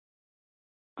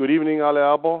Good evening, alle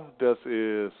aber. Das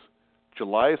ist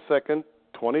July 2nd,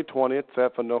 2020.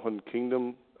 Zeit für noch ein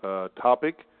Kingdom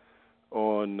Topic.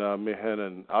 Und wir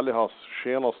haben alle aus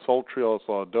schön aus Sultry, aus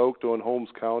Doak, in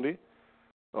Holmes County.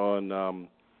 Und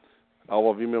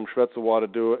aber wie wir im Schwätze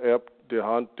waren, die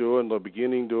Hand in der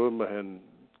Beginning, wir haben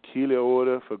Kiele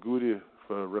Ode für gute,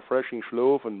 für refreshing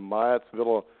Schlaf und März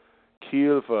wieder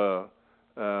Kiel für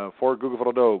Gucken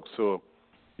für Doak. So,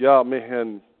 ja, wir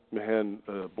haben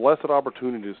blessed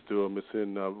opportunities to wir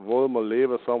sind wohl mal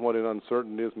leben somewhat in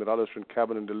uncertainties mit alles schon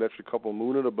cabin in the letzten couple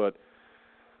Monate, but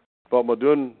wir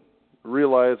dürfen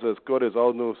realize that God is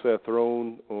out no set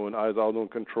throne and is out no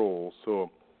control. So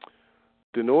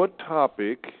the next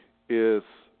topic is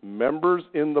members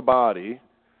in the body,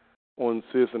 und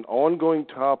es ist ein ongoing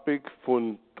topic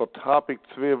von der Topic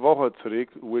 2 Wochen zurück,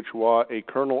 which was a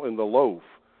kernel in the loaf.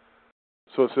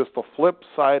 So es ist the flip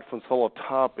side von so a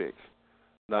topic.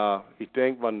 Na, ich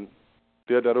denke, wenn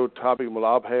der Topic mal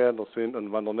abhören, und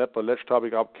wenn der nicht der letzte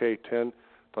Topic abgeht, der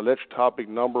letzte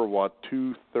Topic Number war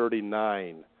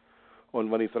 239. Und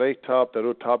wenn ich es recht habe,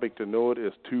 der Topic to note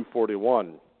ist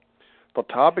 241. Der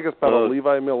Topic ist bei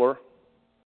Levi Miller.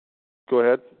 Go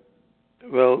ahead.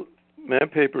 Well, my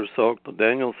paper sagt,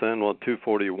 Daniel said was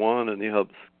 241, and ich habe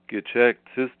gecheckt,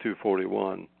 es ist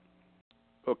 241.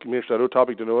 Okay, mir ist der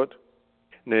Topic to note?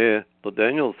 Nee, der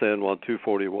Daniel said was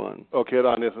 241. Okay,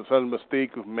 dann ist es ein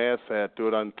Mistake of Mass hat, du,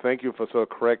 dann thank you for so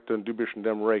correct, und du bist in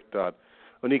dem recht dort.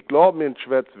 Und ich glaube mir in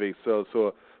Schwätzweg,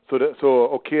 so,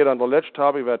 okay, dann der letzte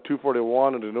Topic war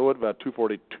 241 und der Note war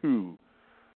 242.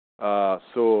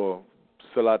 So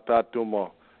lat das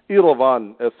dummer.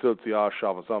 Irgendwann, es soll sich auch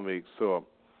schaffen, samweg, so.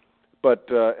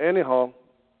 But anyhow,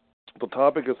 the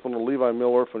topic is von Levi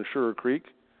Miller von Sugar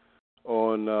Creek.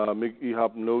 Und ich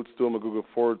habe Notes zu, ich gehe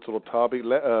forward zu der Topic.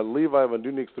 Levi, wenn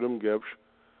du nichts drum gibst,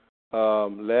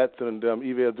 lädt in dem,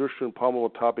 ich werde durch ein paar Mal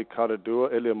der Topic gerade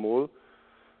durch, allemal.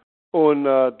 Und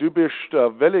du bist,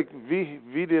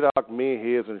 wie die Armee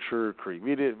hier ist in Sugar Creek?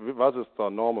 Was ist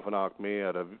der Name von der Armee,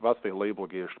 oder was für Label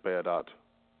gehst du bei dat?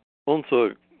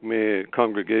 Unsere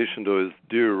congregation da ist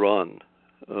Deer Run.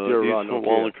 Deer Run, from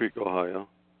Walnut Creek, Ohio.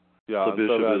 Ja, the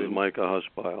bishop is Micah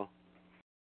Hushpile.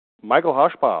 Michael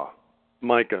Hushpile?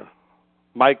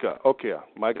 Micah, okay.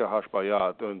 Micah Hushpile,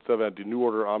 ja. Und so werden die New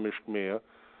Order Amish mehr.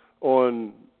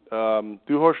 Und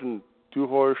du hast ein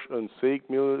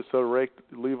Segmehl, ist das recht,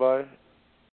 Levi?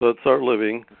 Let's start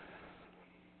living.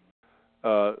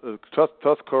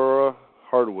 Tuscarora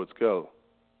Hardwoods, gell?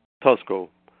 Tusco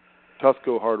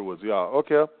Hardwoods, ja,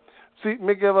 okay. Sie,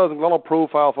 mir geben uns ein kleiner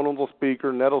Profil von unserem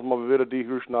Speaker, nicht, dass wir wieder die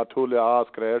höchst natürlich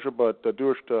auskriegen, aber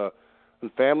du hast eine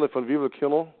Familie von wie vielen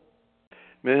Kindern?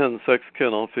 Wir haben 6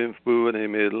 Kinder, 5 Buben und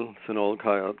ein Mädel, sind alle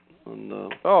Kajat. Und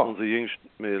unser jüngstes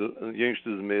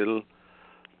Mädel,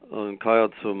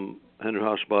 Kajat zum Henry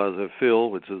Hushpile, ist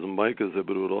Phil, which is Micah's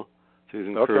Bruder. He's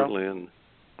currently in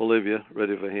Bolivia,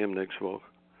 ready for him next week.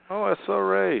 Oh, that's all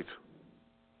right.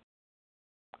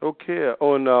 Okay,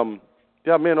 und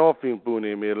ja, wir haben auch 5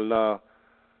 Buben und Mädel.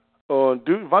 Und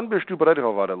wann bist du bereit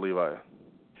geworden, Levi?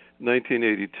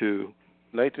 1982.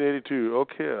 1982,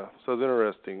 okay, so that's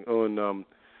interesting. Und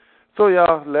so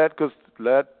ja, let so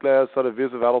der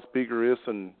wissen, wer der Speaker ist,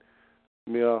 und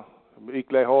ich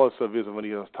gleich auch so wissen, wenn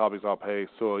ich das Topics abhebe.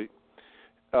 So,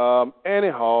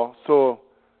 anyhow, so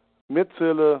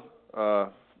mitzählen,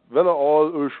 will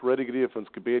all euch ready gehen, für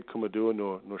das Gebet kommen durch,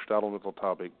 nur starten mit der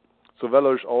Topic. So will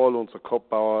euch all unser Kopf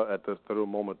bauen, at das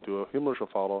Moment durch. Himmlischer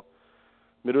Vater,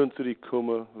 mit uns zu dir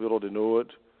kommen, wieder die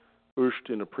Not, euch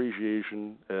in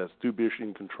appreciation, as du bist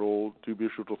in control, du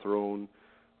bist auf der Throne,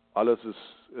 alles ist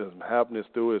im Happiness,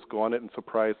 du ist gar nicht ein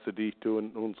Surprise zu dich, du in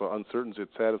unserer uncertainty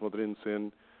Zeit, dass wir drin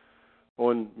sind.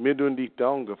 Und wir tun dich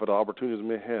danken für die Opportunities,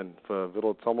 wir haben, für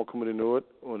wieder zusammenkommen in Not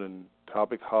und ein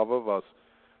Topic haben, was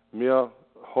wir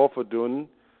hoffen tun,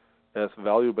 als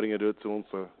Value bringen dort zu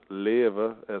unser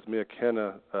Leben, als wir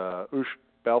können, euch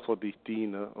besser dich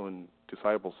dienen und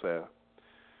Disciples sein.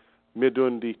 Wir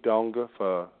tun dich danken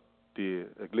für die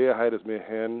Gelegenheit, dass wir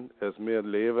haben, als wir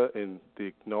leben in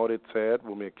die Gnade Zeit,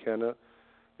 wo wir können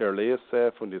erlöst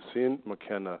sein von der Sinn, wir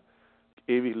können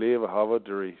ewig Leben haben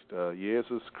durch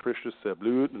Jesus Christus, der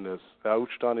Blut und das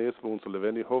Aufstand ist, wo unsere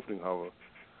lebendige Hoffnung haben.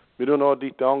 Wir tun auch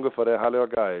dich danken für den Heiligen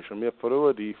Geist, und wir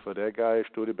freuen dich für den Geist,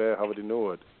 du dabei haben die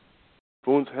Not.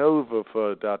 Für uns helfen,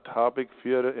 für das Topic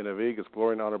führen in der Weg, das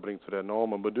Glory und Honor bringt zu der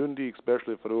Norm. Und wir tun dich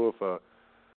especially freuen für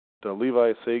den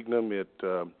Levi segnen mit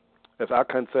es auch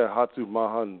kein sehr hart zu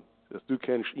machen, dass du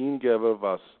kannst ihm geben,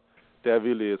 was der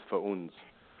Wille ist für uns.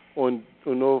 Und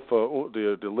auch für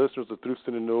die Listeners, die drückst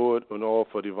in der Not, und auch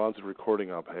für die ganze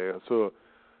Recording abher. So,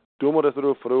 du musst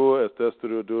das froh, dass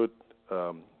du dort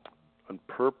ein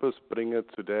Purpose bringen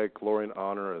zu der Glory und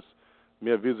Honor, als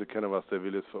mehr wissen können, was der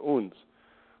will ist für uns.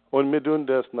 Und wir tun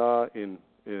das in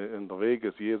der Weg,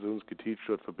 als Jesus uns geteacht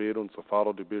hat, verbeten uns, so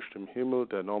Vater, du bist im Himmel,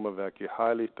 dein Name wird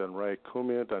geheiligt, dein Reich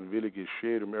komme, dein Wille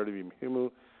geschehe, um Erde wie im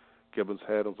Himmel. Gib uns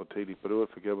Herr unser täglich Brot,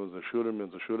 vergib unsere Schulden, wir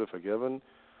unsere Schulden vergeben.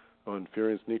 Und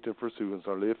führe uns nicht in Versuchung,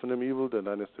 sondern lebe von dem Übel, denn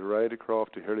dann ist die Reihe, die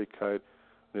Kraft, die Herrlichkeit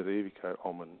und die Ewigkeit.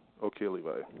 Amen. Okay,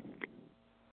 Levi.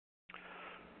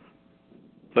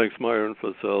 Thanks, Myron,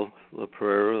 for the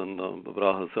prayer and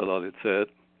bebracha salali tzed.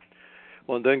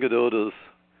 Und denke dort, dass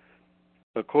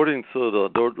according to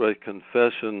the Dordrecht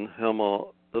Confession haben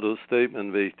wir das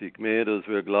Statement wichtig mehr, dass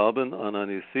wir glauben an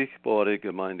eine sichtbare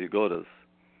Gemeinde Gottes.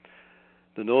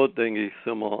 Dennoch denke ich,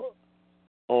 sind wir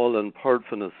all in part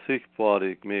von der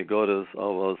sichtbare Gemeinde Gottes,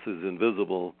 aber es ist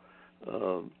invisible.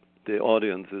 The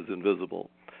audience is invisible.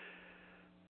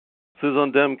 Es ist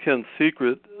an dem kein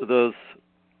Secret, dass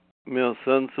mir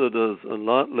sense, dass ein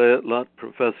lot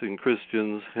professing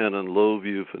Christians haben ein low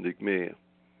view von der Gemeinde.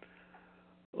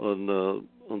 Und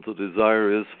unser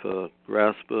Desire ist für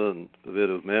Graspa, und wird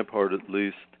auf mein part at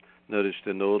least, nicht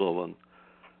den Not, aber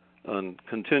ein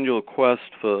continual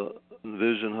quest für eine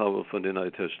Vision haben von dem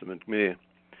Neuen Testament mehr.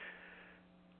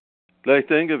 Gleich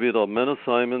denke ich wieder, Menno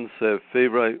Simons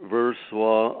favorite verse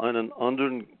war, einen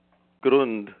anderen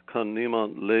Grund kann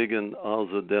niemand legen,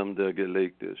 außer dem, der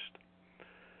gelegt ist.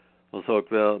 Und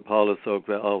Paulus sagt,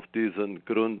 wer auf diesen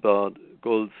Grund baut,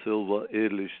 Gold, Silber,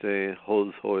 Edelstein,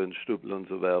 Holz, Heu und Stüppel und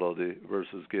so weiter, die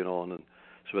Verses gehen an und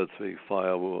Schwetzweg,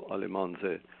 Feuer, wo alle Mann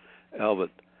sagt,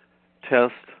 wird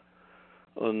Test.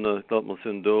 Und ich glaube, wir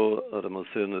sind da, oder wir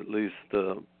sind at least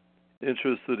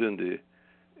interested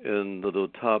in the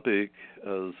topic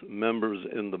as members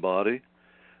in the body.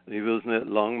 Und ich will es nicht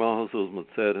lang machen, so dass wir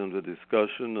Zeit haben für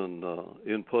Discussion und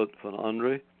Input von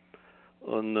André.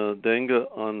 Und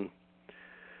denke an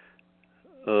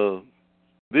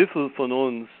wie viel von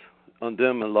uns, an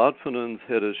dem ein lot von uns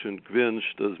hätte schon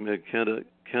gewünscht, dass wir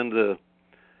können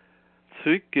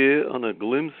zurückgehen an eine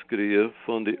Glimpse kriegen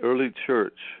von der Early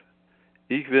Church.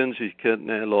 Ich wünsche, ich könnte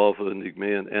nachlaufen in die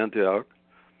Gemeinde in Antioch.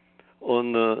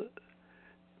 Und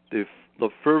the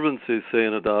fervency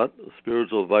saying that,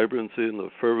 spiritual vibrancy and the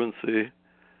fervency,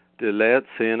 die Leute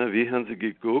sehen, wie haben sie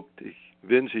geguckt. Ich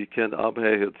wünsche, ich könnte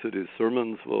abhängen zu den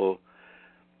Sermons, wo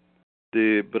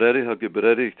die Prediger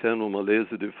gepredigt haben, und man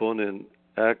lese davon in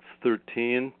Acts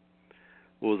 13,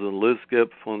 wo es eine List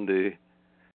gibt von den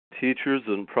Teachers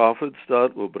und Prophets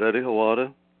dort, wo Prediger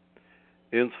waren.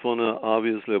 Eins von ihnen,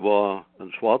 obviously, war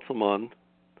ein schwarzer Mann.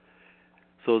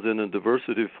 So sind eine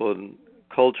Diversity von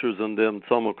Cultures in dem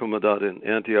zusammenkommen dort in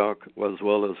Antioch, as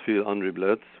well as viele andere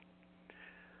Plätze.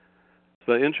 Es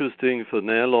war interesting für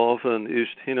Nachlaufen, ich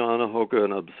hineinhocken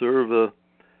und observe,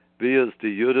 wie es die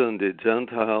Juden und die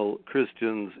Gentile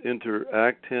Christians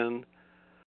interacten.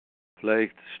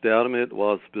 Vielleicht damit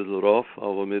war es ein bisschen rough,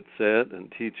 aber mit Zeit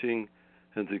und Teaching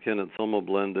und sie können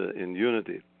zusammenblenden in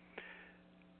Unity.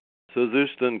 So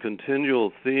es ist ein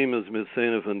continual theme, as wir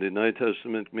sehen von dem Neuen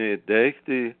Testament, mehr durch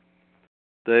die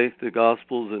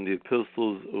Gospels und die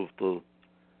Epistles auf the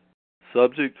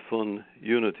subject von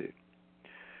Unity.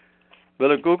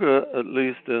 Well, I look at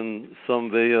least in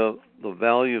some way the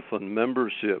value von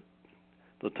membership.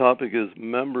 The topic is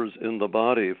members in the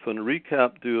body. Von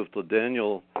Recap do of the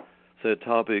Daniel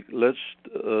topic,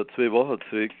 letzte 2 Wochen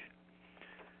zurück,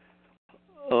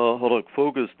 hat ich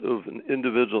focused auf an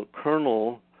individual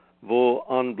kernel, wo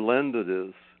unblended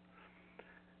ist.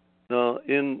 Now,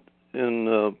 in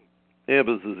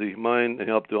Ebers, as ich meine, ich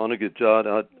habe da angejagt,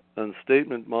 hat ein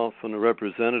Statement gemacht von a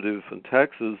representative von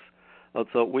Texas,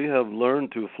 that we have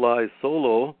learned to fly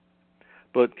solo,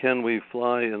 but can we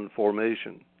fly in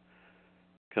formation?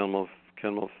 Kann man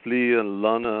fliehen,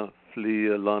 laufen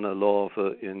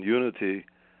in Unity?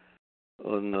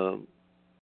 Und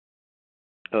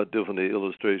different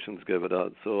illustrations gave it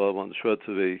out. So I want to show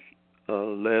to be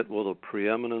led with a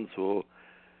preeminence or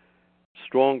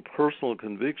strong personal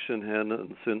conviction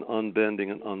and sin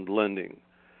unbending and unblending.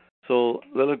 So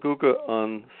let us look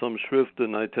on some Schrift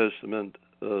in New Testament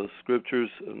scriptures,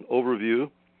 an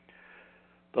overview.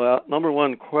 The number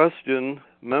one question,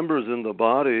 members in the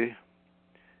body,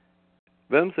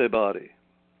 wem sei body?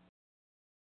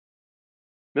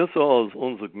 Wir sind als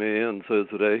unsere Gemeinde, und so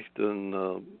ist recht, und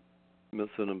wir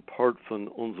sind ein Part von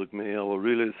unserer Gemeinde, aber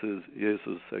really es ist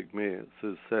Jesus sagt mir, es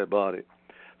ist sein body.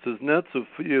 Es ist nicht so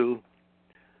viel,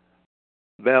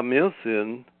 wer wir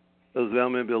sind, als wer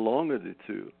wir belongen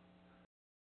dazu.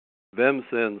 Wem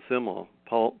sind wir?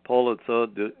 Paul had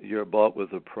said that you're bought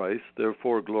with a price,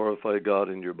 therefore glorify God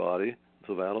in your body.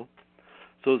 So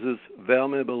es ist, wer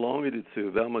wir belongen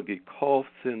dazu, wer wir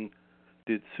gekauft sind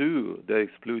dit zu, der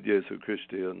Blut Jesu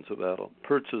Christi und so weiter.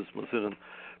 Purchase, was in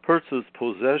purchase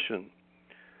possession.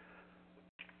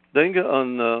 Denke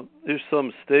an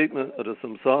some statement oder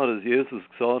some Sache, das Jesus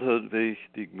gesagt hat, wie ich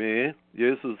dich mehr.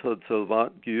 Jesus hat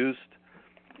Salvat geüst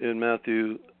in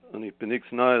Matthew, und ich bin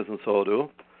nichts Neues und so, du.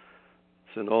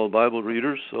 Sind all Bible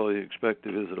readers, so I expect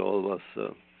to visit all was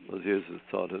Jesus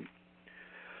taught it.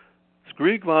 The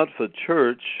Greek word for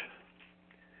church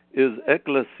is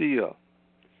ekklesia.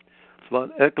 So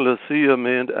what ekklesia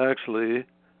meant actually,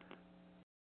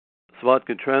 so what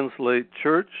could translate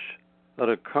church, at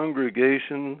a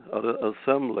congregation, at an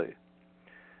assembly.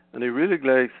 And he really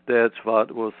likes that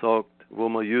what was sagt, wo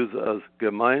man use as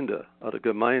Gemeinde, at a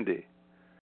Gemeinde.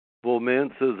 Wo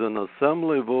means is an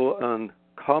assembly, wo an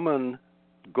common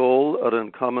goal or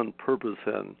a common purpose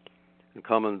and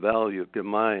common value,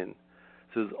 gemein.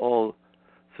 It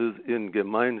is in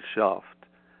Gemeinschaft.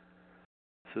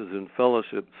 It is in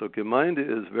fellowship. So Gemeinde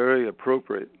is very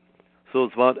appropriate. So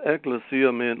it's what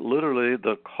ecclesia meant literally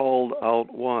the called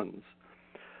out ones.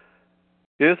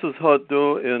 Jesus hat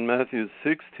do in Matthew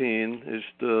 16, is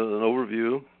an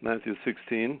overview, Matthew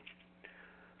 16.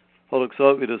 Hat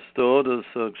gesagt, wie das da, das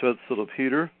geschwätzt oder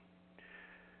Peter.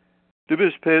 Du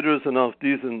bist Petrus, und auf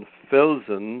diesen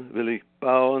Felsen will ich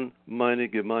bauen meine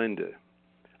Gemeinde.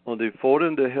 Und die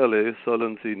Pforten der Hölle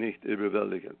sollen sie nicht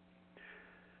überwältigen.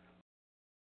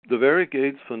 The very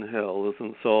gates von hell, as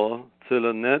in so,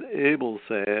 zullen net able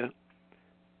sein,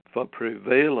 for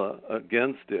prevail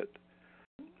against it.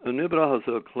 Und wir brauchen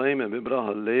so claimen, wir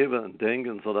brauchen leben und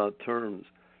denken so that terms.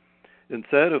 In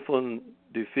Zeiten von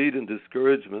defeat and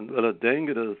discouragement, weil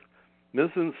denken, dass wir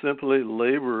sind simply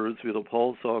laborers, wie der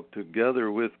Paul sagt,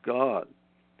 together with God.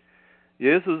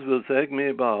 Jesus will sagen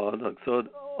mir bauen, er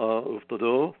sagt, auf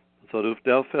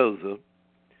der Felsen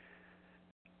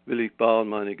will ich bauen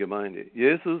meine Gemeinde.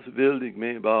 Jesus will dich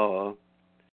mehr bauen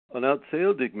und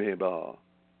erzählt dich mehr bauen.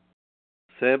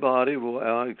 Sehr Body, wo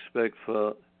expect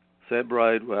für, sehr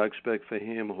breit, wo expect für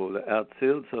ihn holen.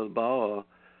 Erzählt soll bauen,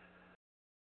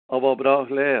 aber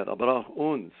braucht Lehre, braucht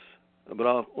uns.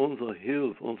 Braucht unsere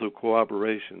Hilfe, unsere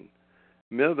Cooperation.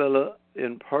 Wir wollen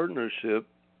in Partnership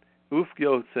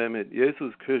aufgehoben sein mit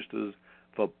Jesus Christus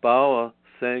für Bauer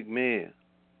sag mehr.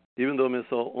 Even though wir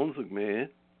so unsere mehr,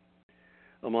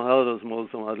 aber man hat das mal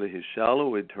so eigentlich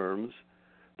shallow in terms,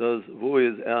 dass wo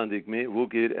ist dich mehr, wo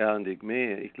geht dich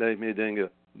mehr? Ich gleich mir denke,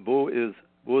 wo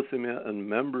sind wir ein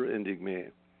Member in dich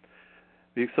mehr?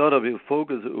 Wie ich sagte, wir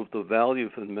fokussen auf the value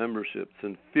von Membership. Es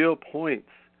sind 4 points.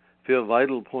 4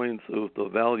 vital points of the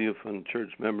value von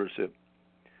church membership.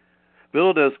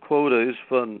 Will das Quote ist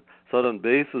von so ein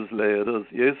Basis leer, dass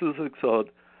Jesus hat gesagt,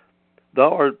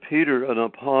 Thou art Peter, and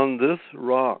upon this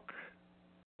rock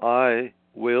I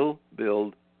will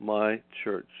build my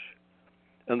church,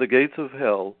 and the gates of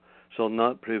hell shall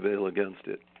not prevail against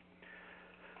it.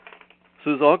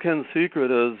 So it's all kein secret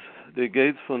as the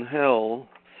gates von hell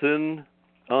sin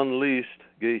unleashed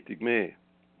geichtig mehr.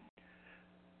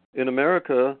 In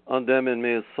America, on them in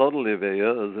mehr subtly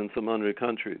as in some other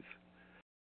countries.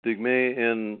 Dig mehr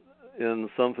in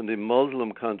some of the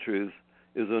Muslim countries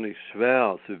is only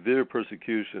schwer, severe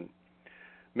persecution.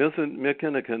 Wir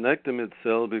können connecten mit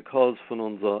Cell because von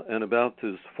unser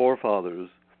Anabaptist forefathers.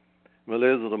 Wir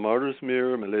lesen the Martyrs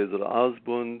Mirror, wir lesen the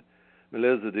Ausbund, wir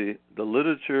lesen the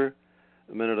literature,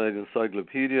 the Mennonite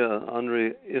Encyclopedia, and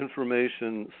andere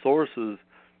information sources,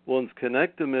 wo uns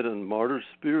connecten mit einem Martyr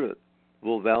Spirit.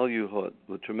 Will value hat,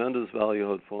 with tremendous value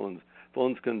hat for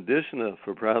uns conditioner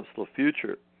for perhaps the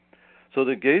future. So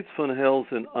the gates von hell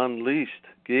sind unleashed,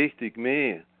 geichtig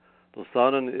mehr. The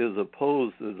Satan is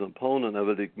opposed, his opponent,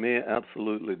 will dich mehr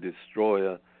absolutely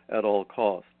destroy at all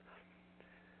cost.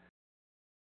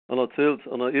 And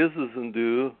is es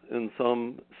in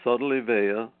some subtly way,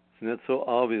 it's not so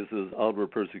obvious as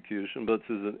outward persecution, but it's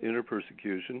an inner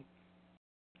persecution.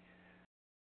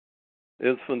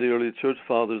 As von the early church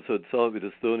fathers had said, wie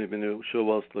das Stone, wenn you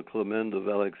show us the Clement of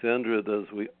Alexandria,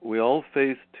 that we all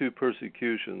face 2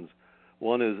 persecutions.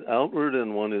 One is outward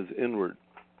and one is inward.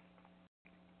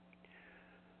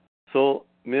 So,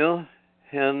 wir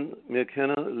können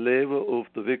leben auf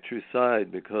the victory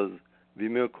side, because wie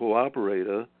wir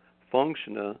cooperate,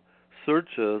 function,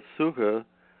 search, suche,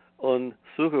 und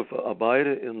suche für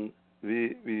beide in,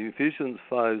 wie Ephesians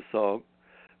 5 sagt,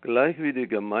 gleich wie die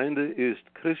Gemeinde ist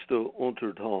Christo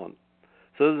untertan.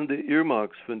 So sind die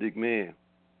Earmarks von dich mehr.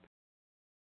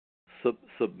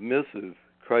 Submissive.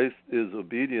 Christ is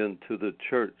obedient to the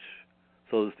church.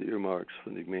 So ist die Earmarks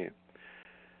von dich mehr.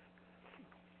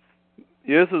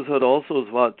 Jesus had also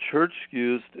das Wort church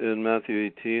used in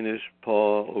Matthew 18-ish,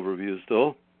 Paul overviews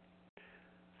though.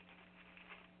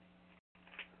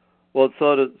 Wat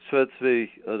zou het Schweitzweg,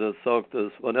 dat sagt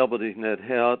es, wanneer dich nicht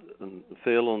hört und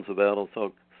fehl und so weiter,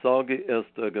 sagt, sage es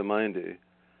der Gemeinde.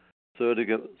 So die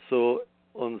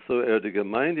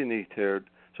Gemeinde nicht hört,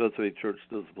 Schweitzweg Church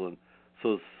Discipline,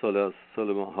 so soll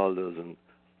man halten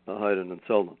und heiden und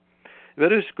selten.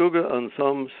 Wenn ich gucke an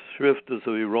some Schriften,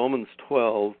 so wie Romans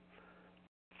 12,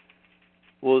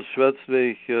 wo es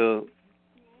Schweitzweg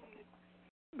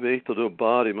weg to the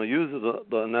body, man uses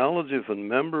the analogy von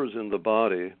members in the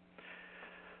body.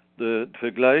 De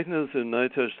Vergleichnis im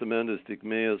Neuen Testament ist nicht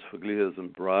mehr als verglichen als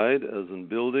ein Bride, als ein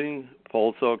Building.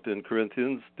 Paul sagt in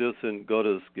Corinthians, das sind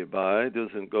Gottes Gebeih,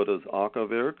 das sind Gottes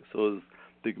Ackerwerk. So ist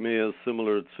nicht mehr als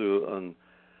similar zu ein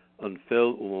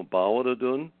Feld, man bauen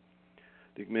tun.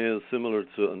 Nicht mehr als similar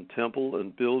zu ein Tempel,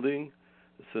 ein Building.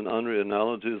 Das sind andere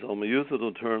analogies. Und man uses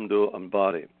the term do ein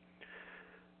Body.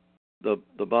 The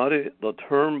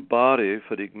term body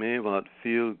für die Gemeinde wird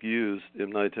viel used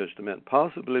im Neuen Testament.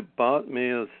 Possibly bought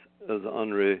mehr as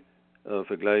andere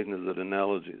Vergleichnis or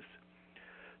analogies.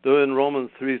 Though in Romans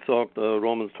 3 sagt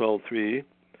Romans 12:3,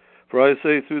 for I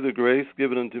say through the grace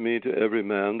given unto me to every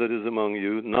man that is among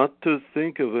you, not to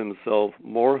think of himself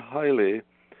more highly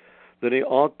than he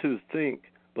ought to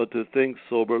think, but to think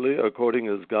soberly according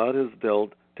as God has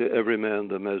dealt to every man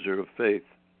the measure of faith.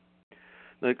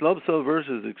 Now, I glaube, so verse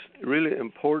is really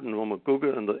important when we go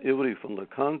in the Ivri from the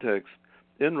context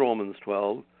in Romans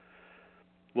 12.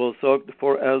 Well, so,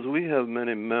 for as we have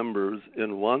many members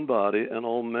in one body, and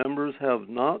all members have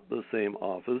not the same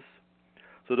office,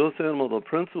 so those are the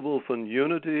principle from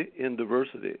unity in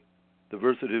diversity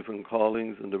from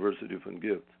callings and diversity from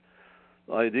gifts.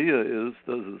 The idea is,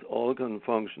 dass es all can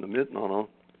function miteinander,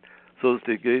 so dass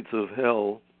die gates of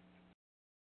hell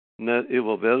not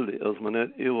überwältigt, als man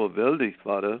nicht überwältigt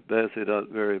war, by that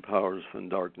very powers from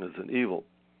darkness and evil.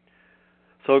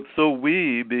 So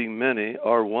we, being many,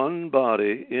 are one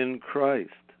body in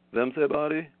Christ. Wem sei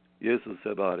body? Jesus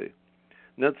sei body.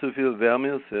 Nicht so viel wer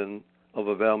wir sind,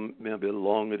 aber wer wir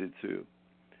belongen to.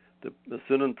 The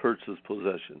sin and purchase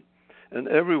possession. And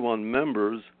everyone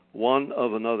members one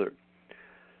of another.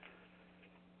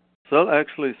 So that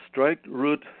actually strike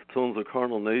root to unser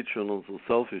carnal nature and unser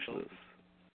selfishness.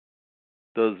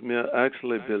 Does mir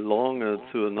actually belong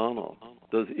to another?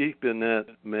 Does ich bin nicht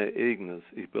mehr eigenes?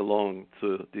 Ich belong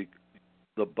to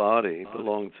the body,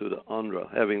 belong to the andere,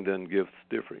 having then gifts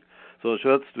differing. So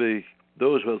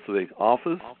those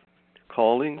office,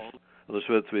 callings, and the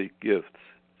Schwetzweg gifts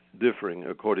differing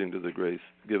according to the grace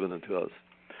given unto us.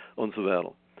 Und so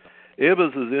weiter.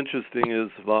 Ebers is interesting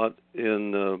is what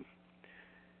in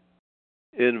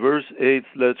verse 8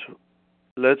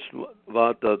 let's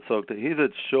what that sagt, he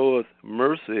that showeth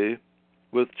mercy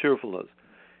with cheerfulness.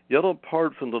 Jeder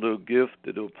part von der gift,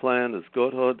 der du plan, ist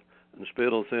Gott hat, und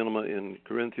später sehen wir in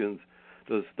Corinthians,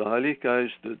 dass der Heilige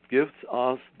Geist the gifts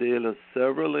ausdele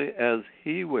severally as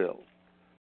he will,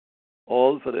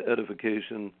 all for the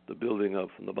edification, the building up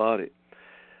from the body.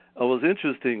 It was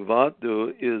interesting, what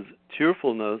do is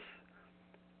cheerfulness,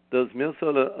 does mir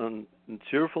solle an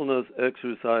cheerfulness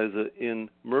exercise in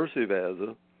mercy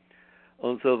weise,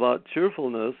 and so what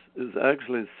cheerfulness is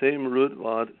actually same root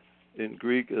what in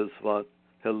Greek as what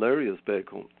hilarious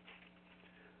bekommt.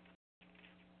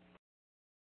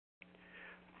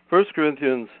 1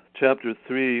 Corinthians chapter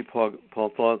 3,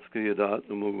 Paul thoughts that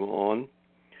to move on.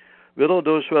 Wieder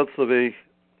durchschwätzen wir,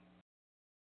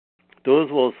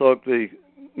 those will sagt wir,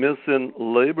 müssen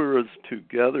laborers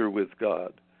together with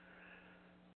God.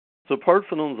 So apart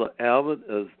von unser Arbeit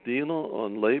als Diener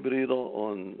und Leibbrüder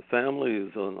und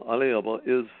Families und alle, aber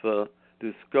ist für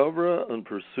discover und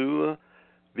pursue,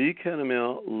 wie können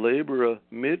wir Laborer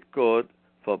mit Gott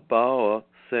verbauen,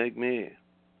 sag mir.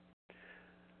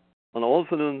 Und all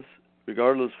von uns,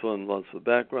 regardless von was für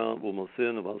Background, wo wir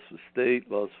sind, was für State,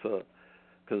 was für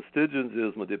Constituency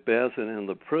ist, mit die Bässe in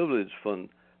the privilege von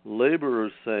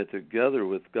laborers say together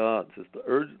with God. Es ist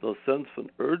der sense von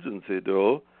urgency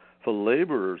da, für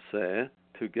laborers say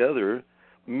together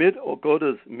mit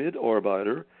Gottes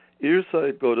Mitarbeiter, ihr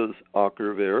seid Gottes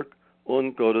Ackerwerk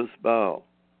und Gottes Bau.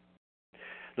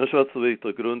 Das war so der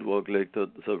Grund, wo er gelegt hat,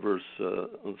 so Vers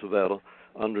und so weiter.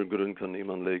 Andere Gründe kann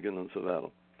niemand legen und so weiter.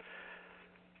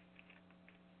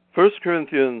 1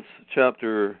 Corinthians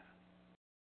chapter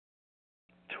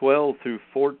 12 through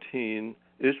 14,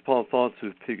 is Paul thoughts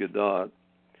of Pigadat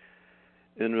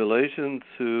in relation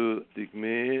to die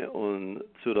Gemeinde und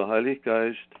zu der Heilige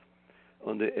Geist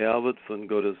und der Erbe von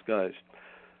Gottes Geist.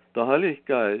 Der Heilige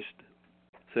Geist,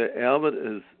 der Erbe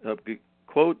ist, ich habe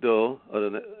gequote da,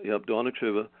 oder ich habe da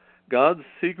geschrieben, God's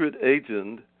secret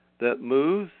agent that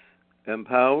moves,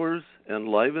 empowers,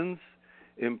 enlivens,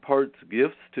 imparts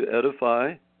gifts to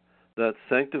edify, that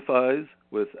sanctifies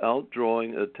without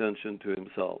drawing attention to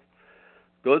himself.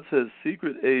 God says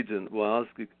secret agent was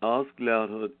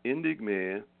ausgeleerd had indig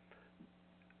mee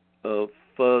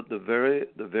for the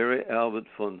very arbeit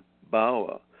van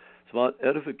bouwen. So what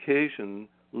edification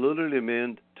literally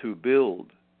meant to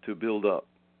build up.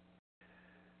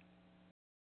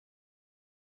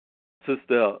 This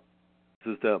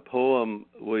is der poem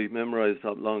wo ich memorized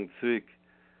habe lang zurück.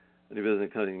 Und ich weiß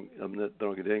nicht, ich habe nicht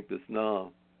daran gedacht bis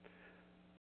now.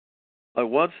 I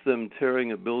watched them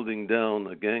tearing a building down,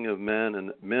 a gang of men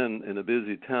in a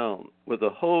busy town. With a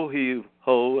ho heave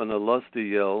ho and a lusty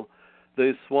yell,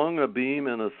 they swung a beam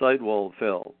and a sidewall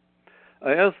fell.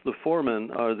 I asked the foreman,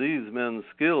 are these men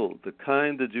skilled, the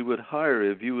kind that you would hire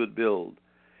if you would build?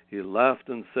 He laughed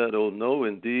and said, oh no,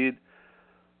 indeed.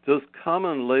 Just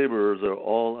common laborers are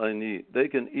all I need. They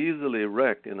can easily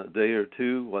wreck in a day or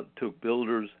two what took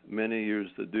builders many years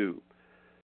to do.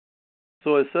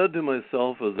 So I said to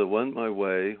myself as I went my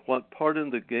way, what part in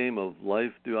the game of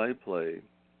life do I play?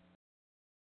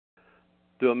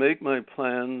 Do I make my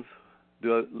plans?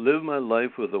 Do I live my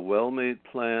life with a well-made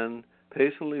plan,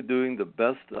 patiently doing the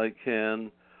best I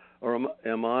can? Or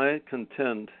am I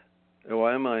content,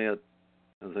 or am I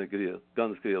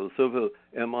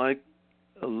am I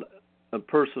a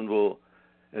person who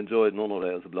enjoyed none of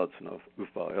that as a blood enough? Ich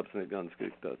hab's nicht ganz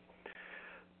gekriegt.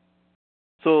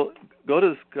 So,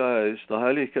 Gottes Geist, der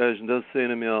Heilige Geist, und das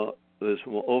sehen wir, dass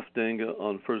wir oft denken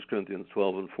an 1 Corinthians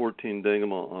 12 und 14, denken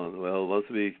wir an, well, was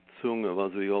wie ich Zunge,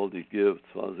 was wie all die Gifts,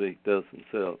 was wie ich das und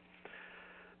so.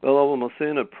 Well, aber wir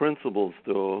sehen die Principles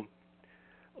da,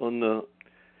 und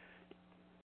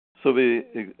so wie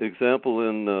Example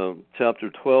in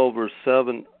chapter 12, verse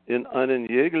 7, in einen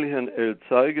jeglichen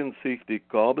erzeigen sich die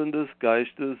Gaben des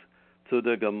Geistes zu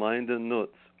der Gemeinde Nutz.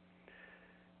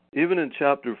 Even in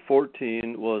chapter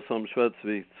 14, was some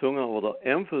Schwetzvik Zunga, or the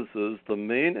emphasis, the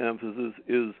main emphasis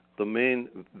is the main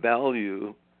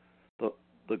value,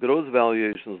 the gross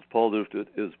valuations Paul did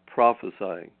is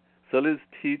prophesying. So is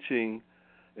teaching,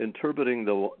 interpreting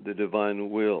the divine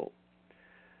will.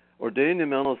 Ordained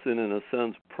in a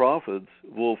sense, prophets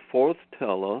will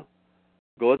forthtellen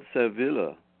God's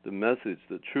Wille, the message,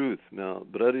 the truth. Now,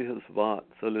 Brady has wat,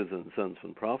 so is in a sense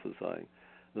from prophesying.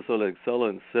 So like sell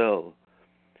and sell.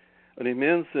 And he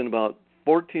means in about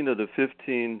 14 of the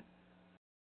 15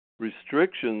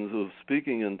 restrictions of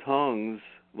speaking in tongues,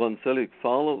 one selig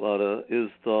follow is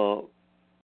the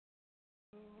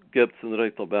gifts and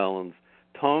right balance.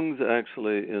 Tongues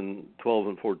actually in 12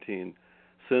 and 14,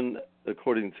 sin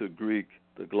according to Greek,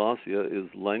 the glossia is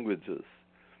languages.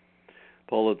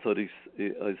 Paul had said,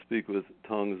 I speak with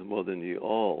tongues more than ye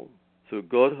all. So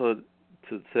God had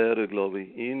to say, glaube ich,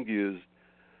 ingeused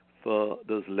for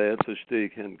das Leid verstehe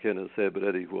können sehr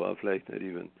berechtigt, wo vielleicht nicht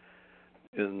even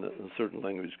in a certain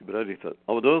language berechtigt hat.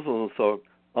 Aber das uns sagt,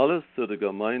 alles zu der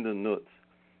Gemeinde nutzt.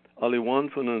 Alle one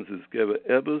von uns ist gebe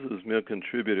etwas, das mehr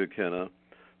contributor können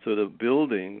zu der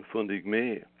Building von der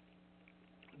Gemeinde.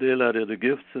 They let the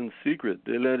gifts in secret.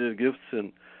 They let the gifts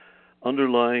in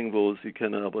underlying those he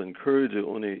can aber encourage it,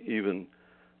 only even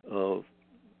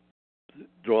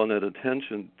draw that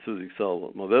attention to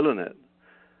themselves. Man will nicht.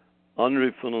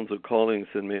 Andere von unseren Callings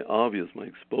sind mir obvious, man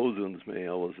expose uns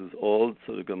mehr, aber es ist all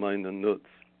zu der Gemeinde nutzt.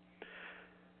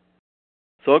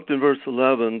 Sagt in Vers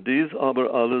 11, dies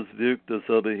aber alles wirkt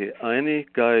dasselbe hier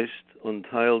einig Geist und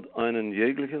teilt einen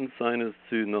jeglichen seines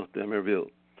zu, nachdem will.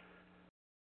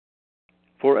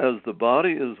 For as the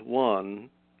body is one,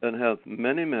 and hath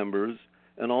many members,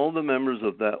 and all the members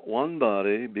of that one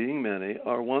body, being many,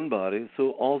 are one body,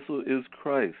 so also is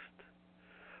Christ.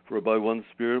 For by one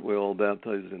Spirit we are all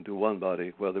baptized into one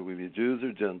body, whether we be Jews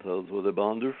or Gentiles, whether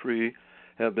bond or free,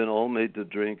 have been all made to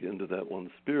drink into that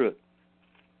one Spirit.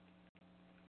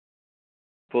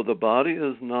 For the body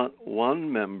is not one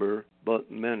member,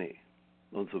 but many.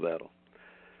 Und so weiter.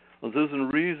 Und this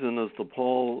is reason as the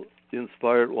Paul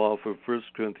inspired law for 1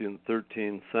 Corinthians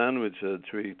 13, sandwich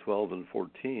 3, 12, and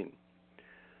 14.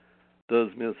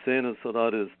 Das mir sehen, so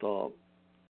that is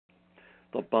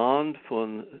the bond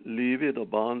von Liebe, the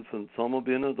bond von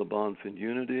Zusammenbindung, the bond von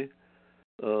Unity.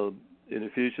 In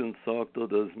Ephesians sagt dass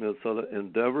wir sollen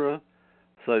endeavor,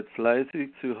 seid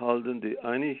fleißig zu halten, die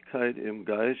Einigkeit im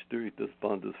Geist durch das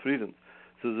Band des Friedens.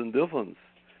 Es ist ein Difference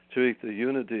durch die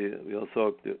Unity, wie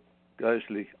sagt, die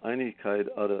geistliche Einigkeit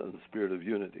oder a spirit of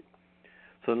unity.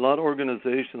 So a lot of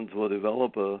organizations will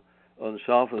develop and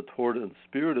schaffen toward a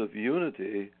spirit of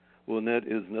unity when that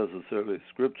is necessarily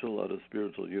scriptural or a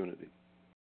spiritual unity.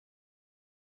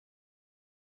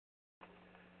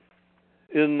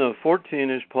 In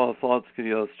 14ish, Paul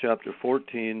Thotsky, chapter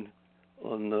 14,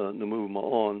 on the movement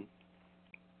on,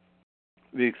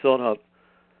 wie ik gesagt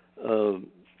habe,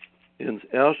 ins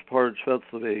erste Part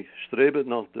schwätzen wir, strebet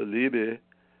nach der Liebe,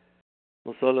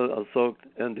 man soll als sagt,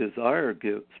 and desire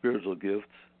spiritual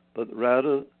gifts, but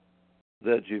rather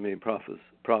that ye may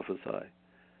prophesy.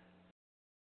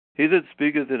 He that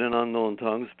speaketh in an unknown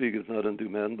tongue speaketh not unto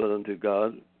men, but unto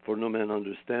God, for no man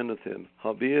understandeth him.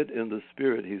 Howbeit in the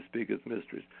Spirit he speaketh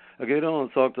mysteries. Ik ga dan en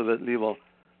sagt dat liever.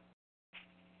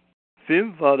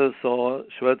 Fem wat er så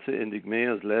schwätze in die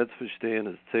Gemeinde, es lädt verstehen,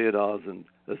 es zählt aus und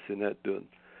es sie nicht tun.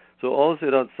 So als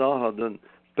er das sagt, dann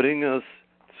bring es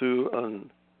zu ein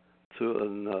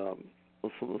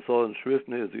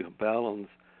schriftmäßiger Balance.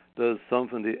 Das ist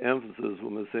something the emphasis, wo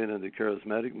man sehen in the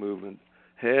charismatic movement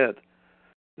had.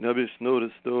 Und habe ich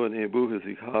noticed though in dem Buch, das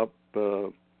ich habe,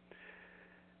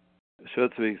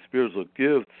 spiritual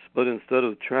gifts, but instead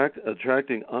of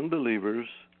attracting unbelievers,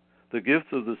 the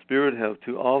gifts of the Spirit have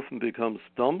too often become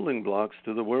stumbling blocks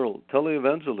to the world.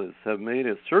 Televangelists have made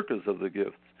a circus of the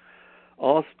gifts,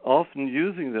 often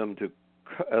using them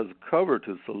as cover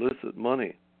to solicit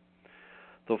money.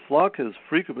 The flock has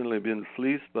frequently been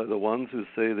fleeced by the ones who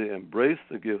say they embrace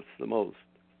the gifts the most.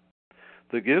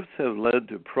 The gifts have led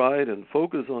to pride and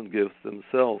focus on gifts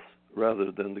themselves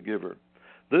rather than the giver.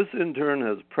 This, in turn,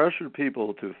 has pressured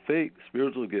people to fake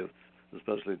spiritual gifts,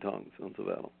 especially tongues and so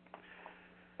on.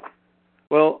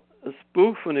 Well, this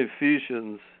book from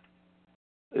Ephesians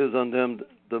is on them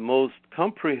the most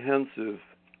comprehensive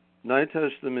New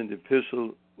Testament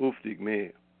epistle of the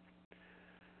Gemeinde.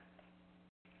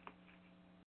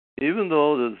 Even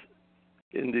though this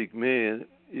in the Gemeinde,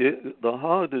 the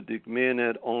hard the Gemeinde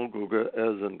net angucken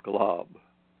as een glob.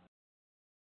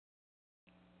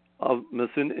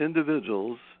 Missing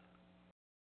individuals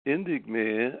in the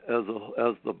Gemeinde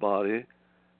as the body,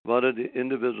 what are the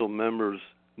individual members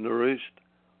nourished,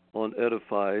 and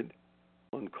edified,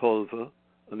 and geholpen,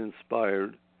 and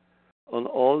inspired, and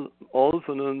all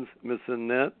van ons missing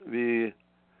net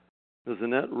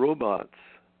robots.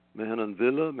 We hebben een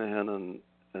willen, we hebben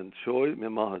een choice, we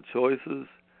maken choices,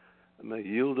 we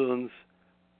yielden ons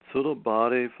to the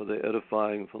body for the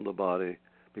edifying from the body,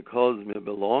 because we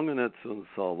belongen net zu uns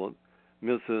selber,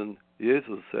 wir sind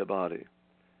Jesus sein Body.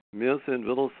 Wir sind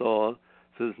will so,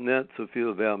 es ist nicht so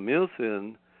viel, wer wir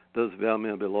sind, das wer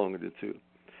wir belongen dazu.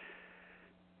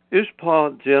 Ich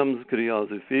paar gems kriege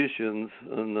aus Ephesians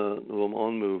und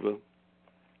anmove.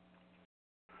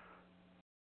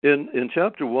 In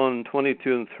chapter 1,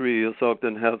 22 and 3, it sagt,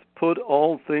 and hath put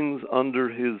all things under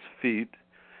his feet,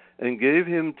 and gave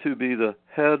him to be the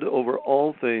head over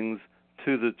all things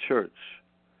to the church.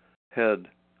 Head,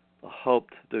 the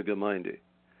Haupt der Gemeinde.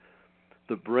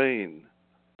 The brain,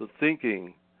 the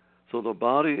thinking. So the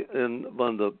body, and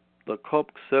when the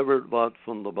Kopf severed wird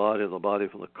von the body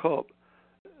von the Kopf,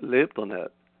 lebt er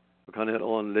nicht. Wir können nicht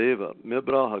auch leben. Wir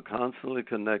brauchen constantly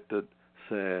connected,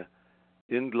 say,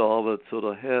 in Glaube zu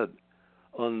der Head.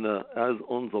 Und as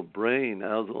unser Brain,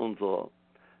 as unser,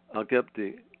 gibt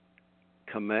die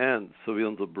Command, so wie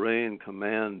unser Brain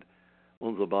command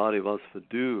unser Body, was für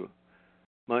du.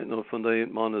 Meint noch von der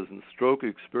Mann, der einen Stroke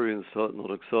experienced hat,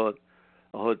 und gesagt,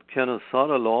 hat keine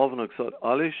Sache laufen, und gesagt,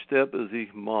 alle Steppe, die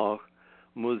ich mache,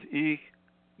 muss ich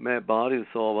mein Body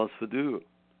sagen, was für du.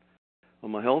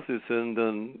 Wenn wir healthy sind,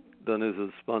 dann ist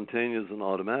es spontaneous and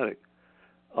automatic.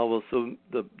 Aber so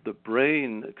the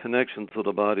brain connection to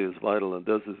the body is vital, and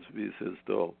das ist, wie es ist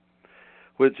da.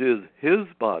 Which is his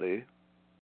body,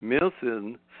 wir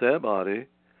sind sein Body,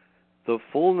 the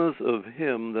fullness of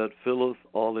him that filleth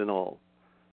all in all.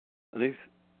 Und ich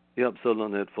habe es noch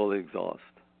nicht voll exhaust.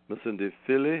 Wir sind die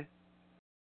Fülle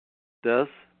des,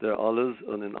 der alles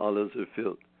und in alles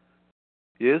erfüllt.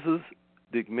 Jesus,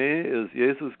 die Gemeinde ist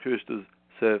Jesus Christus,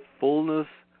 sein Fullness,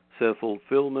 sein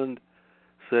Fulfillment,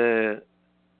 sein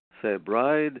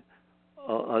Bride,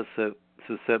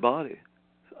 sein Body.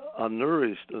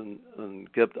 Nourished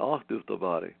und gibt Acht auf der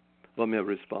Body, wenn wir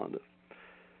responden.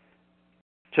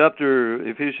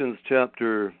 Ephesians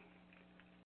chapter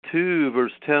 2,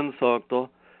 verse 10 sagt er,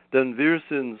 denn wir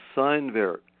sind sein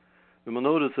Werk. Wenn man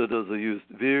notice it as used,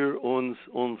 wir, uns,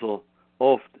 unser,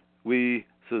 oft, we,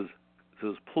 says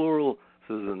plural,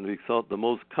 says in wie gesagt, the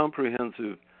most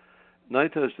comprehensive New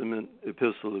Testament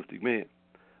epistle of the Gemeinde.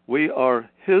 We are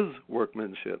his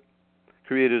workmanship,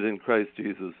 created in Christ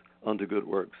Jesus unto good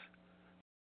works,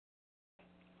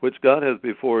 which God has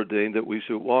before ordained that we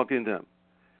should walk in them.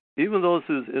 Even though it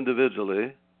is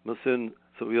individually, wir sind,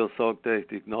 so wie sagt,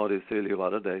 die Gnade selig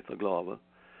war der Glaube,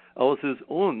 aber es ist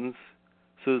uns,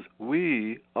 says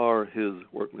we are his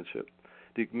workmanship.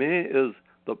 Die Gemeinde is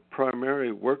the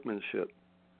primary workmanship.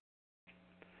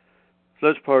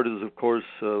 Such part is, of course,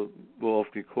 we'll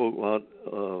often quote what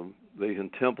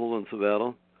welchen Tempel und so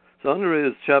weiter. So andere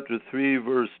is chapter 3,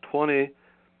 verse 20.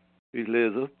 Ich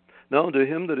lese. Now unto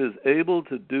him that is able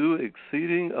to do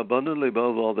exceeding abundantly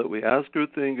above all that we ask or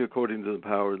think according to the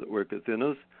power that worketh in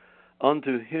us,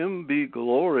 unto him be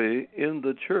glory in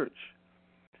the church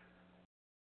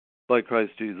by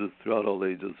Christ Jesus throughout all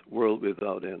ages, world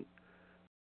without end.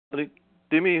 Und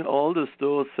dem ich all das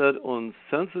da set und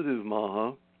sensitive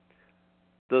mache,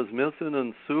 dass wir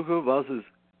sind suchen, was ist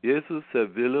Jesus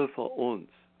der Wille für uns.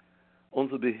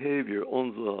 Unser behavior,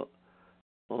 unser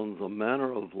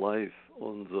manner of life,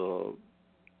 unser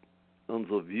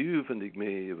view von die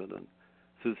Gemeinde.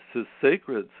 Es ist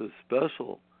sacred, es ist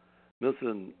special. Wir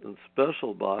sind ein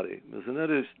special body. Wir sind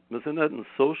nicht ein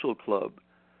social club.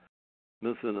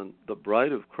 Wir sind the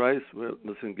bride of Christ.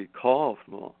 Wir sind gekauft.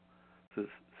 Es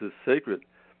ist sacred.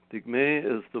 Die Gemeinde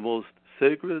is the most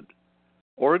sacred,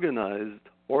 organized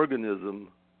organism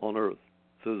on earth.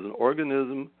 Es ist ein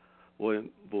Organism,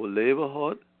 wo Leben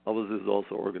hat, aber es ist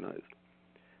also organized.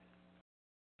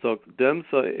 So, dem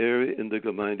sei Ehre in der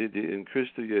Gemeinde, die in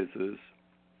Christus Jesus ist.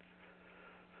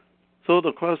 So,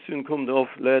 the question comes off,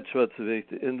 let's the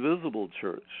invisible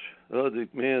church. The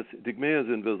Gemeinde is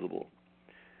invisible.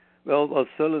 Well, what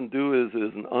Selen do is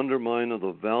an undermine of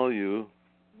the value,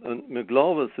 and mir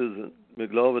glaube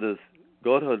dass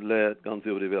Gott hat lehrt ganz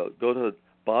über die Welt. Gott hat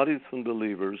bodies von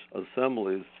believers,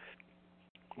 assemblies,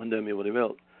 und dem über die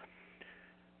Welt.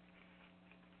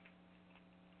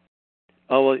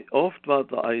 Aber oft wird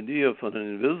die Idee von an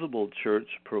invisible church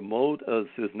promote als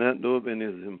es nicht nur, wenn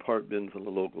es in part bin von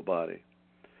der local body.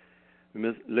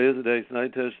 Wir lesen das Neue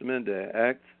Testament, der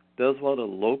Acts, das war die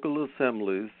local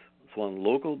assemblies, es war ein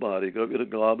local body, Gott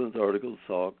wird Glaubensartikel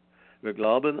sagt, wir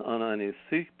glauben an eine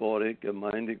sichtbare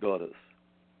Gemeinde Gottes.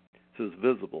 Es ist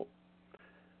visible.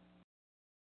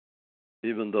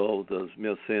 Even though das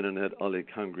wir sehen nicht alle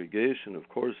congregation, of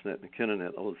course nicht, wir kennen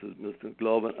nicht, aber es ist, wir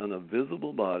glauben an a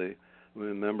visible body,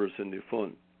 with members in the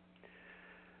fund.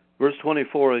 Verse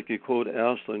 24, I could quote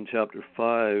Ashley in chapter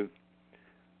 5,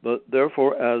 but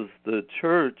therefore as the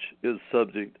church is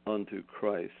subject unto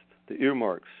Christ, the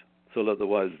earmarks, so let the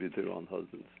wives be their own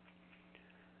husbands.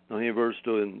 Now here verse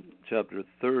 2 in chapter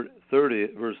 30,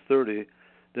 verse 30,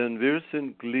 denn wir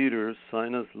sind Glieder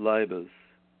seines Leibes,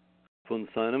 von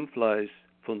seinem Fleisch,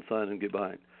 von seinem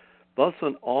Gebein. Was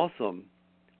an awesome,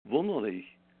 wunderlich,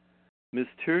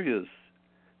 mysterious,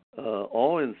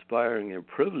 awe-inspiring and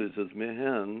privilege as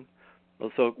mehen.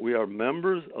 So we are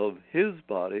members of His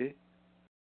body.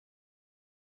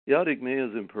 Ja, die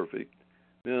Gemeinde is imperfect.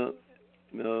 Wir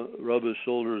rubber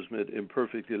shoulders mit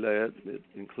imperfect Eliad,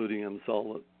 including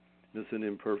himself. Wir sind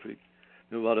imperfect.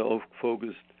 Wir waren oft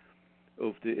focused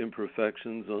auf die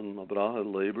Imperfections und man braucht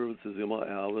Labor, es ist immer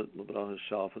Arbeit, man braucht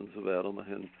Schaffen und so weiter. Man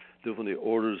hat different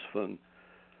orders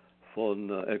von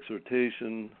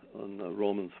exhortation on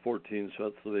Romans 14,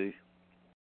 schätzlich,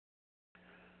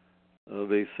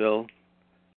 Wesel.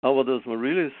 Aber dass man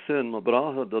really sin, man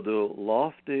braucht that the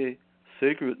lofty,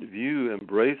 sacred view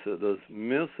embrace it, dass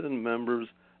wir sind members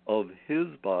of His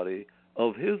body,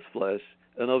 of His flesh,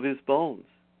 and of His bones.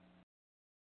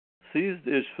 Siehst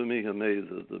ich für mich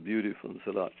amazes the beauty von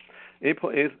Salat. A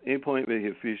point with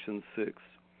Ephesians 6.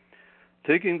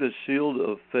 Taking the shield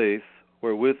of faith,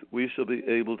 wherewith we shall be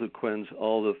able to quench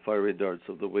all the fiery darts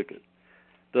of the wicked.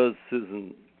 Das ist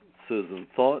ein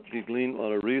thought gegleant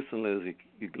oder recently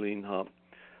gegleant habe,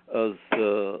 as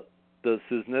das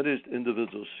ist nicht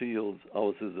individual shields,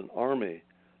 aber es ist an army,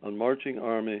 a marching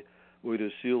army with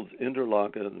the shields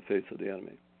interlocked in the face of the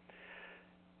enemy.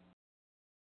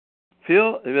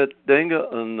 Viel, ich werde denken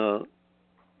an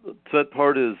that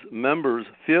part is members,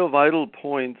 few vital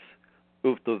points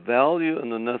of the value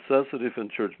and the necessity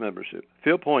of church membership.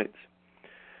 Few points.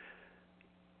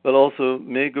 But also,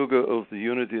 meeguga of the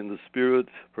unity in the spirit,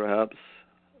 perhaps,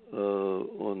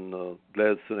 on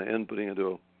glad to the end, putting it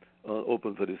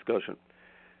open for discussion.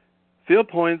 Few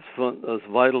points as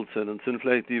vital sind, und sind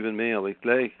vielleicht even mehr, aber ich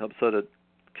gleich habe gesagt,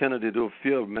 Kennedy do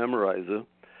few memorizer.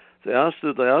 The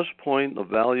first point of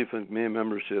value for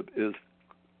membership is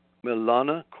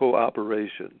Milana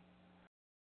cooperation.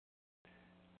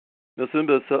 Wir sind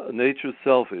by nature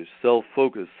selfish,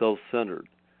 self-focused, self-centered.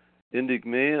 In die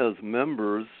Gemeinde as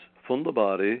members von der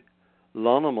body,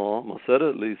 lanama, man said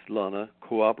at least lana,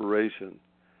 cooperation.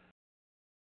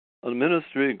 A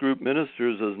ministry, group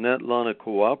ministers as net lana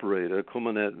cooperator,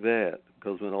 kommen net vet,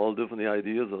 because when all different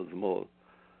ideas as more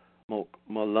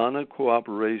lana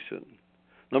cooperation.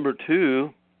 Number 2,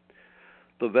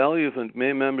 the value of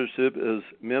Gemeinde membership is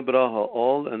wir brauchen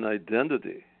all an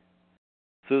identity.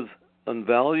 It says a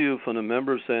value von a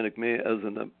member saying Gemeinde as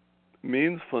a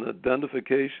means von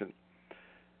identification.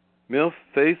 Wir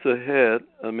face ahead,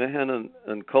 and we have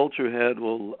a culture ahead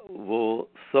will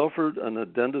suffered an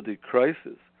identity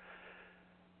crisis.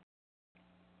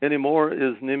 Anymore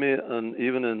is nimi, and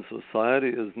even in society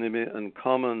is nimi, and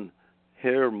common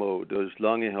hair mode. There's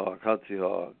lange haar, katsi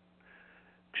haar,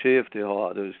 geschäfte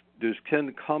haar. There's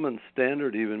kein common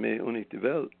standard even mehr unig die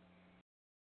Welt.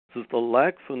 So the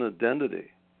lack von identity.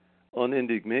 Und in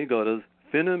die Gottes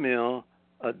finden wir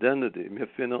identity. Wir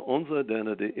finden unsere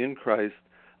identity in Christ,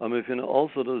 and we finden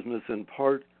also dass wir sind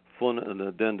part von an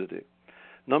identity.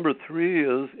 Number 3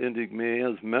 is in die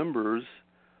as members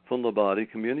from the body,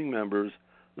 communing members,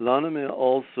 lernen wir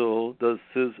also dass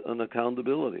es an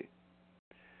accountability.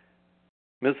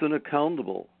 Wir sind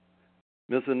accountable.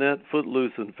 Wir sind nicht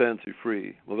footloose and fancy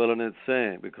free. We will not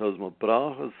say because we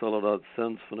brauchen that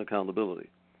sense von accountability.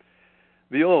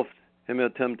 Wie oft haben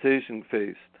wir temptation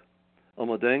faced? Und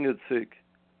man denkt sich,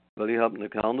 weil ich habe eine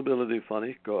accountability von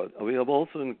ich Gott, aber ich habe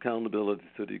also eine accountability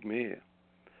zu die Gemeinde.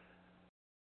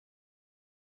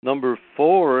 Number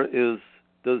 4 is,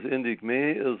 dass in die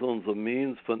Gemeinde ist unser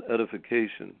means von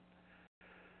edification.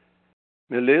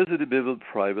 Wir lesen die Bibel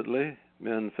privately,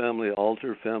 wir haben family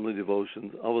altar, family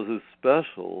devotions, aber es ist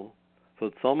special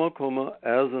für zusammenkommen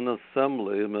as an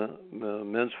assembly,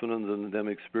 Mensch von uns in dem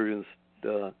experience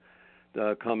the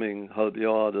coming halb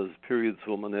Jahr, das periods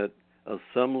wo man nicht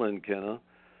assembling kann.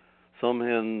 Some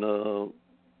haben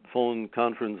phone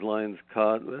conference lines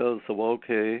cut, well, so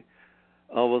okay.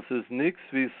 Aber es ist nichts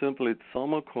wie simply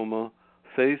zusammenkommen,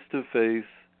 face to face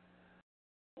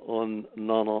und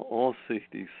einander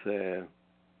ansichtig sein.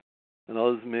 Und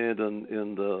alles mehr dann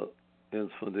in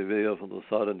von der Wehe von der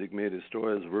Saat und die Gemeinde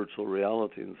Story as virtual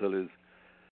reality. Und so ist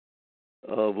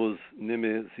was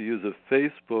nämlich, sie use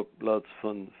Facebook-Platz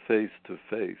von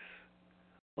face-to-face.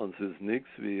 Und es ist nichts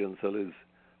wie, und so ist,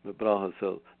 wir brauchen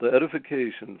es. The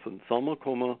edification von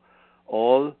zusammenkommen,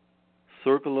 all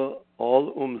circular,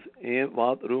 all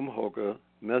wat rumhocken,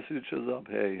 messages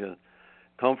abhängen,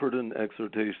 comfort and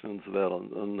exhortation und so weiter.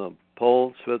 Und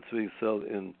Paul schwätzt wie selbst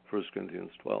in 1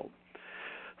 Corinthians 12.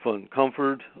 Von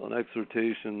comfort and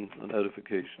exhortation and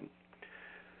edification.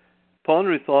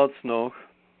 Pondering thoughts noch.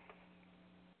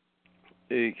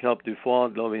 Ich habe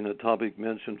davor, glaube ich, ein Topic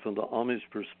mentioned von der Amish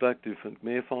Perspective von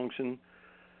Gemeinde-Function,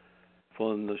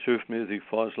 von der schriftmäßig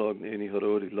vorgeschlagenen Eni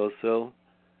Herodi Lossell.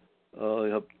 Ich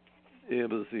habe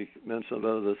eben sich mentioned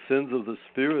about the sins of the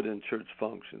Spirit in church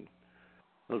function.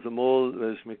 Also mal,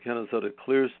 weil ich mich kenne, es hat a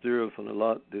clear steer von a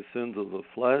lot the sins of the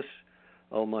flesh,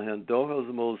 aber man hat doch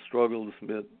also mal struggles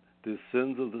mit the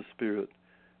sins of the Spirit,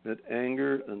 mit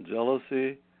anger and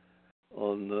jealousy,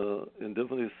 und in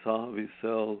different Sachen wie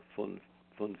self von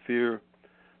fear,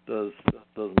 does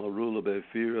man rule by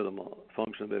fear, oder man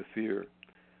function by fear.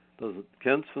 Das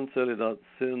kennst von sich, dass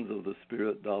sins of the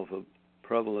Spirit darf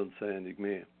prevalent sein, ich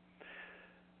mehr.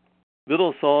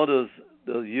 Little saw dass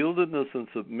the yieldedness and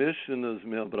submission is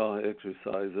mehr brauche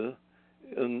exercise,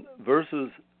 and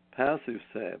versus passive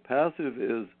say. Passive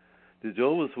is the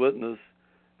Jehovah's Witness,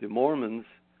 the Mormons,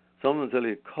 some of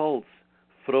the cults,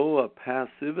 throw a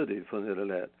passivity von ihrer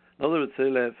Leid. In other words, sie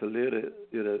verlieren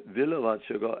ihre Wille, was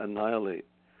sie annihilate.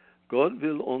 Gott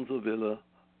will unser Wille,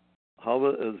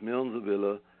 haben es mir unser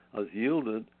Wille, as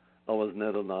yielded, aber es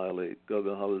nicht annihilate. Gott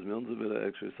will haben es mir unser Wille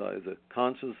exercise,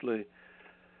 consciously,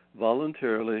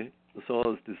 voluntarily, so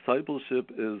as discipleship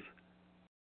is,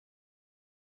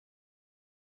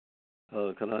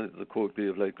 can I, the quote be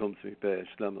of like comes to me bash,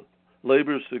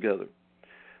 labors together.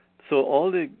 So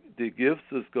all the gifts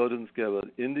that God uns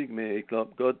given, in die Gemeinde, ich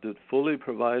glaube, Gott did fully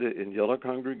provide it in jeder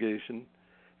Congregation.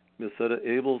 Wir sind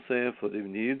able sein for the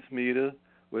needs meter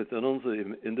within unsere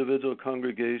individual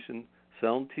congregation,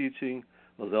 sound teaching,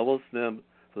 was alles nimmt,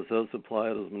 was er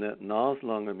supplied, dass man nicht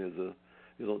naslangen müsse.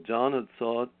 You know, John had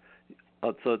gesagt,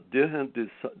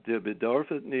 der bedarf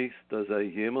es nicht, dass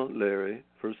jemand lehre,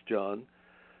 1 John,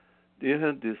 die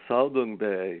hat die Salbung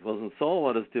bei. Wasn't so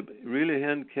what is the really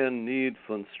can need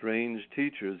from strange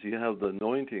teachers. You have the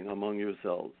anointing among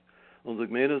yourselves. Unsere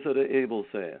Gemeinde ist able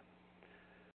say.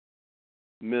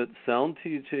 Mit sound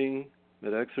teaching,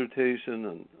 mit exhortation,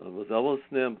 und was alles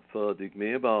nimmt für die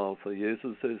Gemeindebau, für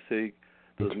Jesus sake,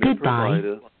 dass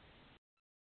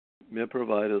wir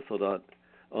provide so that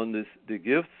on this, the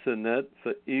gifts sind nicht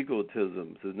für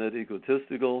egotism. Es ist nicht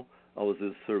egotistical, aber es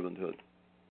ist servanthood.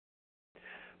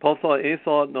 Paul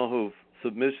thought now of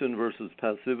submission versus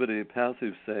passivity.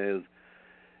 Passive says,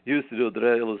 used to do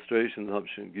 3 illustrations, habe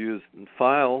ich schon used. Ein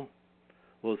Pfeil,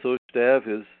 wo so steif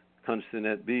ist, kannst du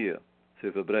nicht biegen.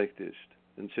 Sie verbrecht ist.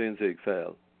 Ein schönzig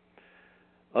Pfeil.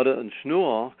 Oder ein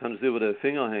Schnur, kannst du über den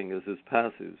Finger hängen, es ist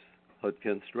passive, hat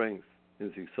kein Strength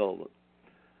in sich selber.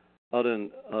 Oder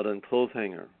ein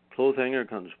Clothhanger, clothanger,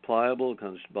 kannst pliable,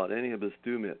 kannst bad any bist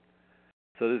du mit.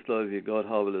 So this love you God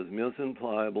have is meals and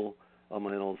pliable,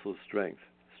 and also strength.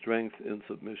 Strength in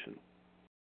submission.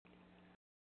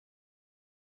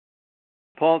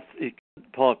 Paul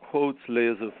quotes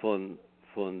lezen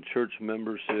van church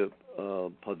membership,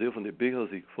 paar deel van die bigels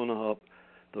die ik gevonden heb,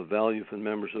 the value van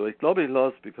membership. Ik glaube ik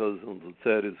las, because onze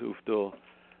tijd is hoeft door,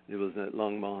 je was net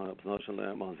lang maken, het is niet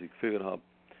lang, maar als ik figured heb,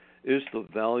 is the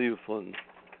value van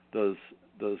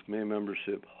das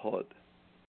membership had.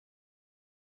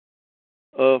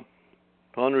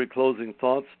 Pondering closing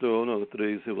thoughts doen, of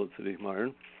today's wat ze zich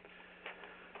maken.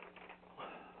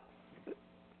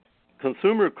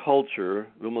 Consumer culture,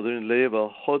 wil man erin leven,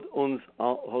 had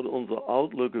onze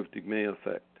outlook of die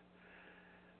effect.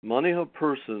 Many a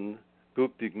person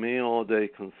guckt die all day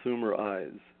consumer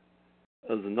eyes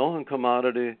as no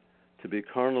commodity to be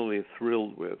carnally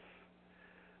thrilled with.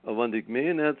 And when die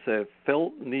net say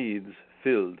felt needs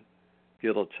filled,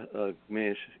 get a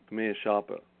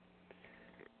shoppen.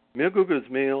 Mir guckt es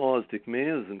as die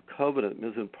is in covenant,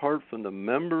 mis in part from the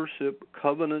membership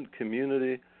covenant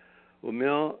community, wo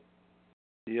mir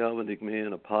ja, wenn ich mehr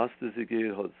in Apostasy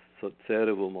gehe, hat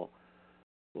Zeiten, wo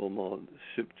man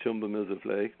schimpen müssen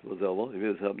vielleicht, was auch. Ich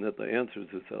weiß, ich habe nicht die Answers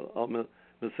zu sagen. Aber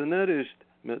wir sind nicht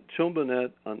mit schimpen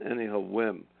nicht an any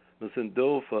whim. Wir sind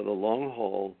da für the long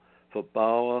haul, für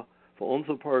Bauer, für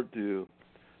unser Part do,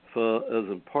 as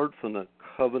a part from the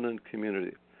covenant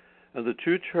community. And the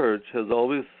true church was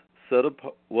always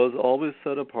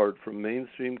set apart from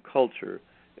mainstream culture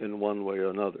in one way or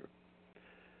another.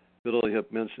 Ich habe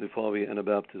mentioned before wie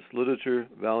Anabaptist literature,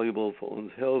 valuable für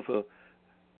uns helfen,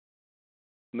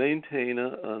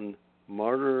 maintainen an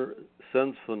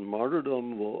sense von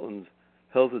martyrdom, wo uns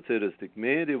helfen zu, dass die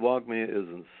walk mehr is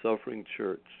in suffering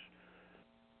church.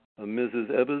 Und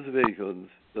Mrs. Ebbers Weg uns,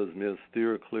 dass wir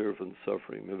steer clear von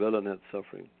suffering. Wir wollen nicht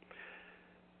suffering.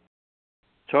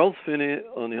 Charles Finney,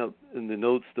 und ich habe in the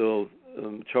notes da,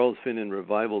 Charles Finney in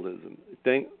Revivalism. Ich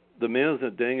denke, die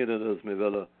Menschen denken, dass wir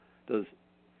wollen, dass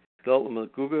ik glaube,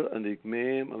 met Google en ik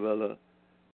meen, maar wel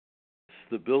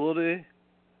stability,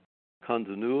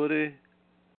 continuity,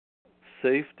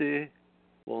 safety,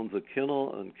 voor onze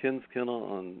kinderen en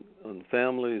kindskinderen en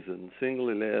families en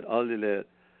single leid, al die leid,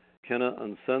 kunnen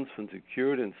een sense van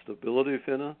security en stability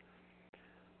vinden.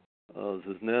 Het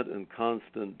is net een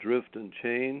constant drift and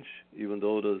change, even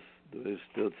though er is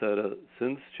still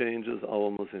since changes,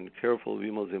 aber we zijn careful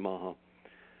wie we ze maken.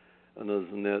 En dat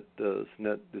is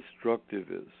net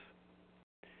destructive is.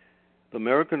 The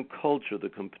American culture, the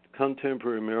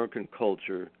contemporary American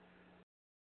culture,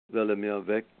 will mehr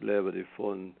wegbleiben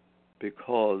davon,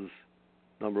 because,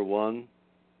 number one,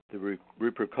 the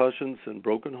repercussions in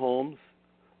broken homes,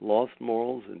 lost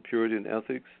morals, impurity and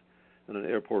ethics, and an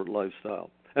airport lifestyle.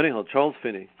 Anyhow, Charles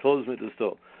Finney, close with this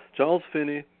though. Charles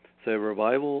Finney say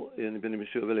revival in den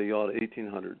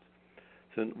 1800s.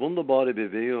 Sind wunderbare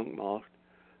Bewegung gemacht,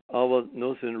 aber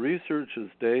nur sind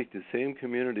Researchers durch die same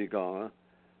community gegangen,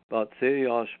 about 10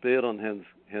 years später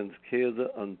Hans Käse,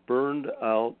 a burned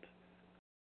out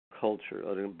culture,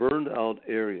 a burned out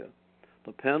area.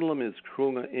 The pendulum is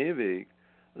krungen ewig,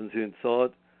 und sie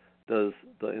thought, dass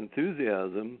the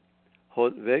enthusiasm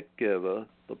hat weggegeben,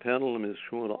 the pendulum is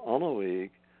krungen on a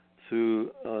weg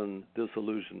to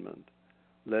disillusionment.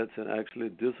 Let's actually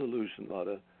disillusion about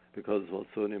it, because it was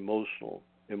so an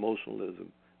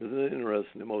emotionalism. Isn't it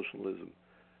interesting, emotionalism?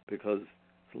 Because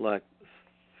it's lack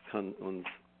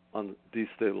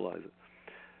destabilize it.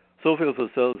 Zoveel voor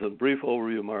a brief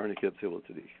overview, maar ik heb heel wat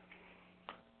te doen.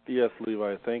 Yes,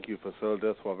 Levi, thank you for so.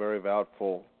 That's what very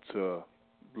valuable to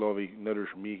Lovi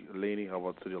Nutters me Laney, how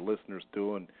what the listeners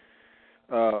doing.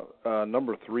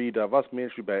 Number 3, that was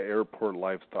mentioned by airport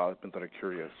lifestyle. I've been kind of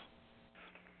curious.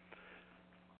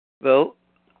 Well,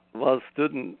 was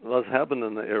happened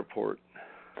in the airport?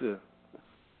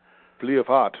 Bleef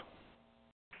hot.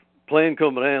 Plane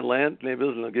come in, land, maybe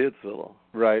it's in Gatesville.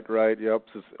 Right, yep,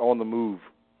 it's on the move.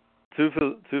 Too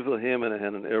viel him and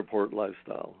an airport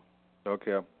lifestyle.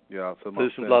 Okay, yeah. So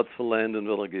tussen plaats voor land in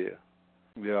Willigeer.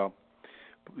 Yeah,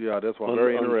 that's one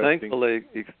very interesting.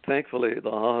 Thankfully,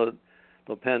 the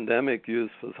pandemic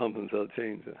used for something to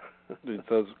change it.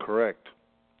 That's correct.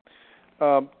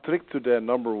 Trick to the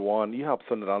number 1. You have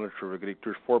sent it on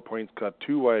there's 4 points cut.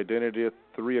 2, identity.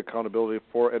 3, accountability.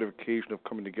 4, edification of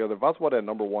coming together. What's what that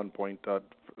number 1 point,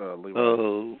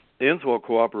 Levi? Answer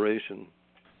cooperation.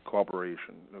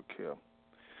 Cooperation, okay.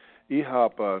 Ich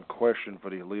habe a question for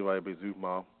the Levi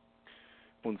Bezuma.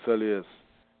 Und es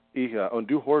ist, und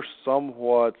du hast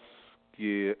somewhat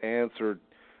geanswered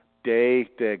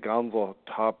der ganze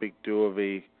Topic durch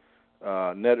wie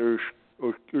nicht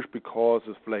because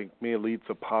es vielleicht mehr Lied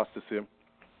zu passen sind.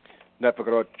 Nicht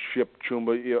gerade Chip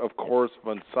Chumba, of course,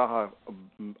 wenn Sachen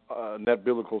nicht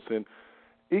biblical sind.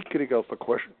 Ich kriege als die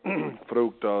Question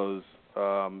gefragt, als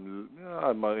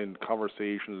mal in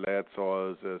Conversation let's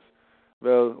als es,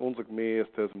 well, unser Gemäß,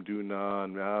 das im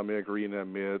Dunan, ja, wir agreeen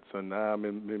damit, und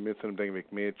wir müssen denken, wir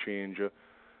mehr change,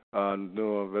 und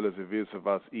nur, weil sie wissen,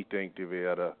 was ich denke, die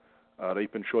werde. Ich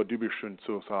bin schon typisch schon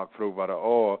so gesagt, gefragt war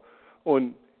auch,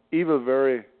 und ich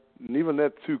will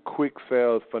nicht too quick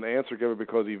sales von answer geben,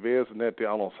 because ich weiß nicht, die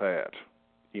anders hat.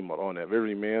 Jemand auch nicht,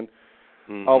 very man.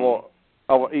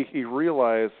 Aber ich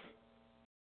realize,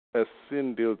 es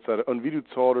sind die Zeit, und wie du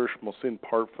sagst, wir sind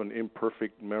part von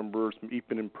imperfect members, ich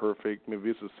bin imperfect, wir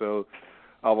wissen so,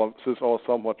 aber es ist auch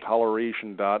somewhat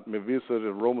toleration da, wir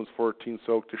wissen, Romans 14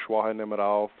 sagt, die Schwachen nehmen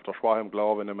auf, der Schwachen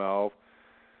Glauben nehmen auf.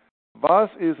 Was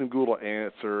ist ein guter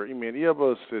Answer? Ich meine, ich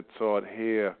habe es jetzt gesagt,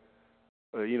 hey,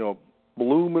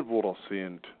 Blumen, wo das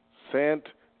sind, ich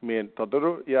meine,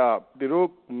 ja, der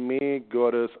auch mehr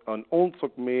Gottes, und uns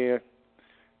auch mehr,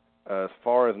 as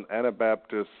far as an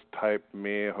Anabaptist type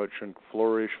mehr hat schon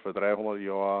flourished for 300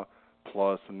 Jahre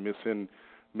plus, and missing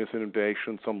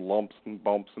schon some lumps and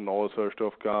bumps and all that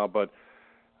stuff gone, but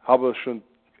habe schon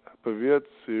bewirrt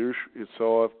sich, ich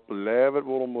sage, bleibt,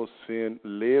 wo man muss sehen,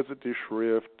 leset die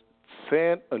Schrift,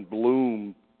 sand and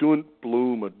bloom, don't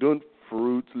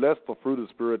fruit, let the fruit of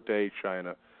the Spirit day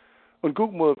shine. Und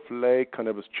guck mal, vielleicht kann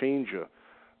etwas change.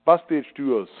 Was did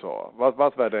du so? Was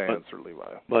war der Answer, Levi?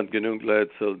 Man genug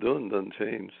Leute soll tun, dann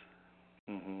change.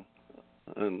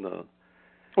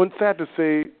 Und sad to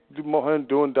say, die machen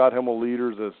doing that haben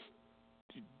leaders as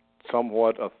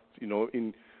somewhat of,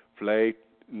 in vielleicht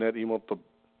nicht jemand,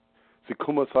 sie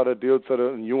kommen zu der Deal,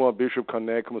 ein junger Bishop kann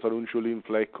nicht kommen, zu der Unschuldigen,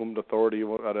 vielleicht kommt die Authority,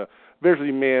 oder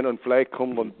wirklich man, und vielleicht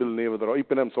kommt ein Bill neben der, ich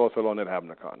bin am so viel auch nicht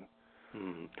haben kann.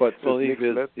 But well, ich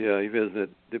weiß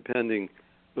nicht, depending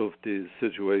of the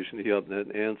situation, ich habe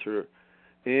nicht ein Answer.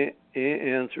 Ein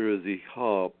Answer, das ich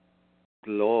habe,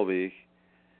 glaube ich,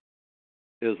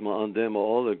 ist man an dem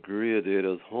alle agreed,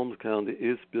 dass Holmes County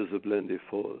ist bis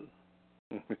voll.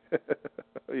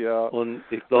 Ja. Und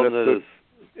ich glaube nicht, dass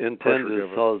intended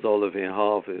solves all of in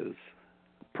half is.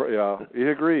 Yeah, I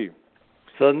agree.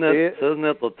 So that's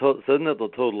not the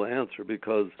total answer,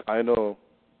 because I know.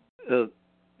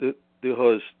 Du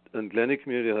hast een kleine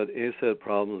community had een set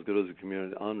problems, große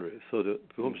community andere. So du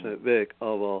kommst nicht weg,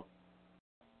 aber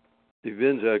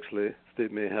eventually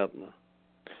steht mehr happen.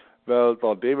 Well,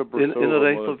 David Berceau in der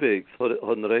rechte Weg, hat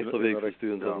een rechte Weg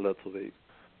gestuurd en letzte Weg.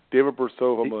 David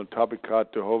Berceau haben einen Topic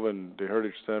gehabt, der haben the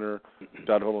Heritage Center,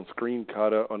 da haben einen Screen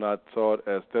gehabt, und hat thought,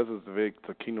 as das ist der Weg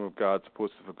zur Kingdom of God,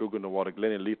 supposed to vergucken, was der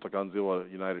kleine Lichter ganz über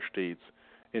United States,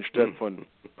 instead von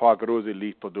ein paar große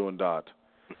Lichter doing that.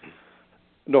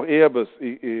 Noch eher,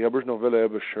 ich habe noch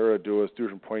share du hast durch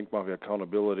einen Point machen wie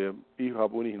Accountability. Ich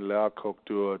habe auch nicht in Lehr geguckt,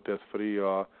 das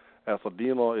früher als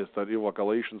Diener ist, dass über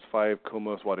Galatians 5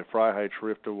 kommen, was die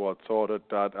Freiheitsschriften, was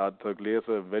sagt, dass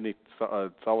gelesen, wenn ich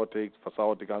Sauertag,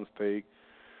 versauert die ganze Tag,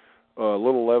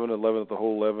 little leaven and leaven the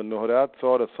whole leaven. Noch hat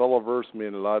sagt, das soll Vers mir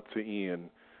in Lat zu ihnen.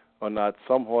 Und hat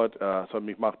somewhat, so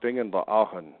mich macht Dinge da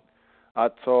achen.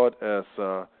 Hat sagt, es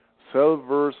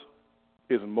Vers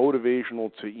is motivational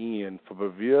to Ian for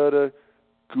beweerde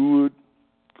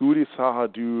gute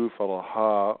Sachen du für der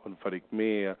Haar und für dich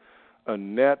mehr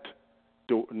und net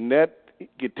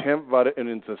getempt werden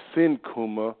in den Sinn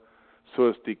kommen, so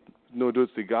dass die nur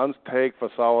durch die ganze Tag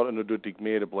versauert und nur durch die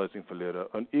mehr die Blessing verlieren.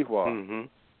 Und ich war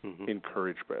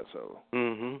encouraged bei so.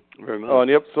 Very much. Und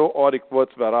ich habe so ordentlich was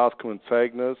rauskommen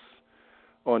Zeugnis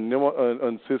und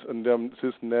dem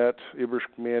sis net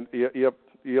ich gemeint,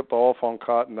 ich habe auch von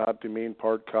Karten, hat die Main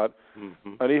Part gehabt.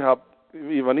 Und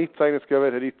wenn ich Zeugnis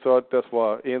gegeben hätte ich gesagt, das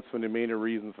war eins von den main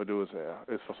reasons für das her.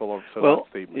 Ist für so ein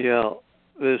Statement. Ja,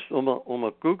 weißt,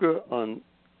 um gucken an,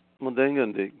 man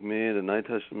denken, die mehr, das Neue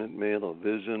Testament mehr, der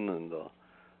Vision und der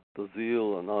Ziel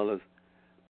und alles.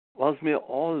 Was wir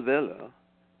all wollen,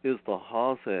 ist der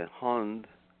Haar, seine Hand,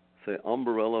 seine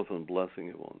Umbrella von Blessing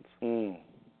in uns.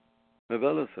 Wir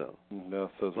wollen so. Ja,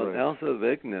 das ist Wenn er sie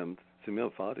wegnimmt, sind wir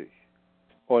fertig.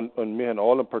 Und wir haben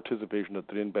alle Participation da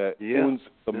drin bei uns,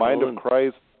 the mind of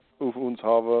Christ auf uns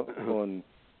haben und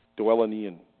dwellen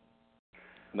in.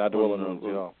 Not dwellen in uns,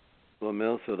 ja. Wenn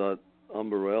wir so das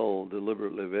Umbrella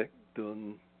deliberately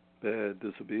wegtun, bei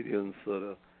Disobedience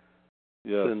oder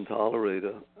Sin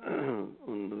tolerated,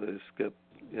 und es gibt,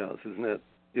 es ist nicht,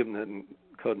 eben nicht ein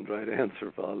cut and dried answer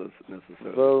für alles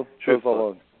necessarily. So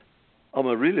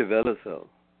aber really well so.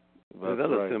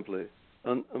 Well simply.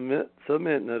 And some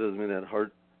men that has been at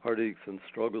heartaches and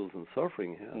struggles and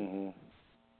suffering have.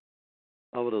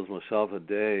 Aber das man schafft a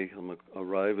day, und man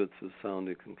arrive to sound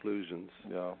conclusions.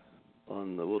 Ja.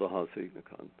 On wo der Haus segnen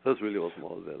kann. Das really was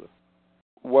mal will.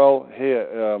 Well, hey,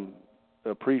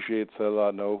 appreciate a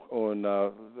lot no. Und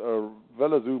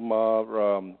welle du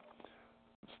mal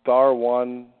Star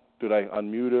One, du da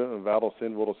unmute und wer das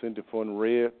sind, wo das sind von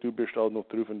Ray, du bist auch noch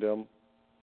drauf in dem.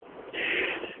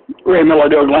 Ray Miller,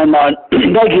 Glenmont.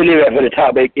 Thank you, Levi, for the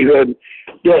topic. You heard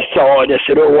just saw this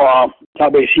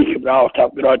topic he gebraucht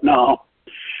habe gerade now.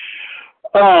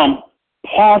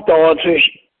 Part dort ist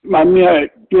bei mir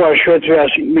durchschritt, was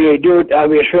mir tut,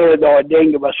 aber ich würde da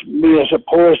denken, was mir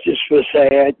supposed ist für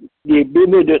sagen. Die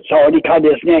Bibel, das auch, die kann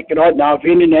das nicht gerade now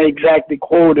finden, eine exakte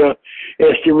Quote,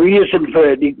 is the reason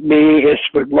for me is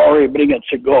for glory, bring it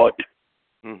to God.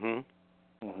 Mhm.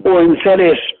 Und so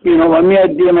ist, bei mir,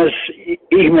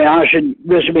 ich mir auch schon ein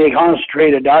bisschen mehr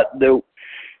concentrated at,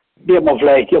 die man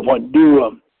vielleicht davon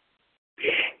tun.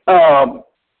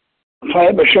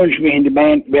 Vielleicht bestimmt mich in die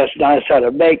Band, was nice out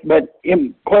of make, but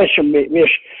im Question,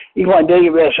 ich war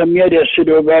denken, was mir das zu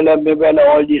tun, weil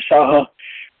all die Sachen,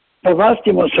 aber was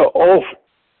die man so oft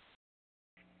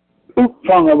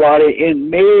auffangen war, in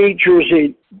major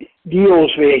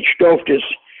deals with stuff that's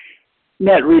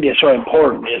not really so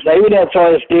important. Is maybe that's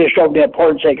all this stuff that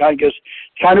important thing because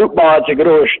kind of bad to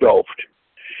grow stuff.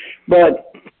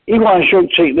 But even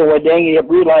should see the thing you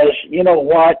realize, you know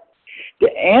what?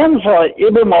 The answer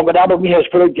every moment out of me has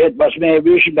predicted was my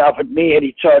vision about me and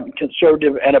he said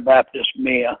conservative Anabaptist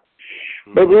me.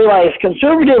 But realize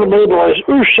conservative label is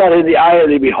shut in the eye of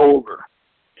the beholder.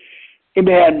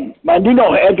 Amen. Man, du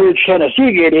noch Edward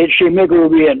Tennessee geht it, she may go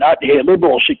be not the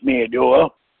liberal sick me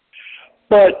do.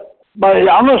 But by the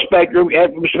other spectrum, there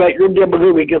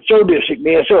will be conservative sick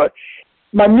me. So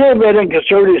man mer werden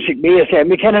conservative sick me say,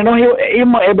 we can know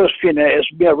immer etwas finden, es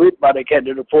mehr Rittmann kennt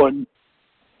davon.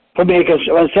 For me, because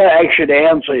what's that actually the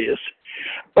answer is.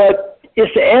 But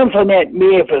it's the answer that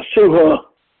me for Suha.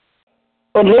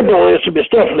 And liberalism is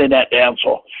definitely not the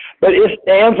answer. But it's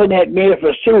the answer that me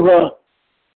for Suha.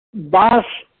 Was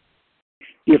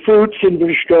die Fruits sind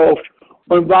bestofft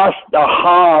und was der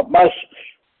Haar, was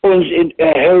uns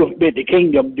hilft mit the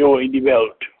Kingdom durch in die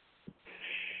Welt.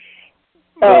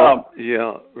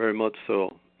 Yeah, very much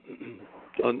so.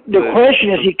 The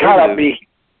question is, he cannot be.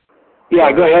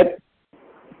 Yeah, go ahead.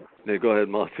 No, go ahead,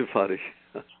 Martin, fertig.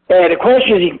 The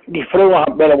question is, die Frau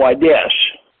hat better why this.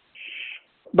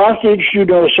 Was did you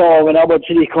know so when I went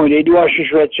to the community? Du hast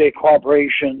just read say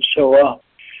cooperation, so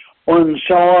und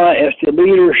so as the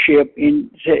leadership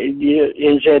in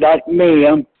that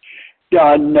man,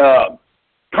 dann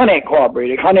kann er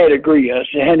cooperate, kann er agree,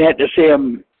 and at the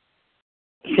same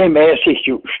message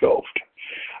stuffed.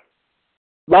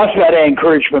 Was war der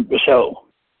encouragement so?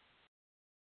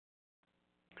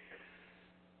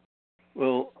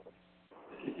 Well,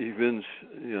 even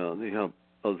you have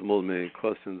as many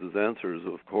questions as answers,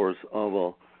 of course.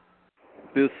 Aber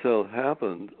bis so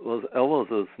happened was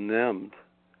Elvis named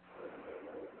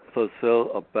for so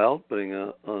about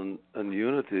bringen an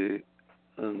unity,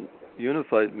 an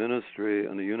unified ministry,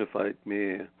 and a unified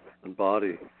me and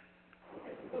body.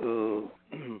 The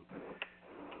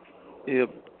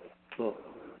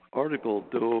article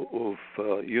of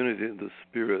unity in the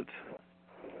spirit.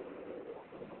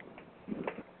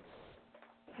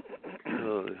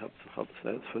 Ich hab's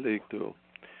jetzt verlegt, du.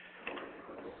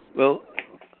 Well,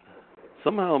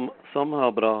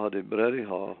 somehow braucht die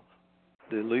Brediha,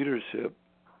 the leadership,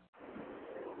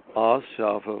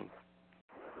 ausschaffen,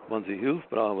 wenn sie Hilfe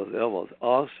brauchen, was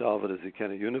ausschaffen, dass sie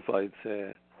keine unified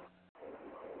sein,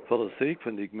 for the sake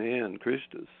von die Gemeinde in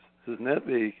Christus. Es ist nicht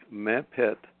wie mein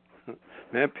Pet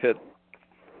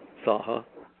Sache,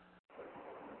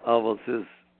 aber es ist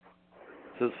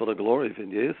for the glory von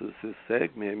Jesus. Es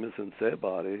sagt mir, wir sind sein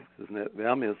Body. Es ist nicht,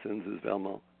 wer wir sind, es ist, wer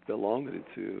wir belongen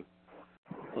zu.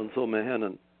 Und so wir haben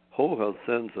einen hoher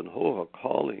Sense, ein hoher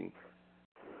Calling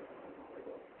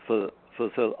für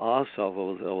so Ausschaffen,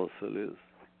 was er so ist.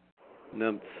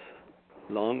 Nimmt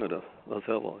lange, was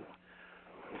er will.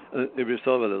 If you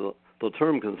saw that, the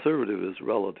term conservative is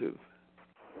relative.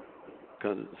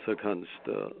 Kannst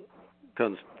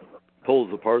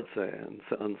pulls apart saying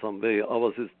in some way. Aber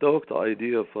es ist doch die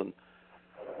Idee von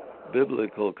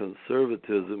biblical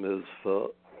conservatism is for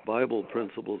Bible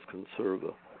principles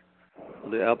conservative.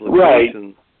 And the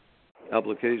application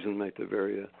make the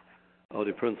very how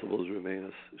the principles remain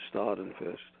as start and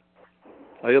fest.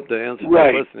 I hope the answer to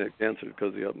the question I answered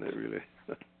because you haven't really.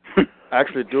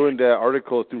 Actually, during that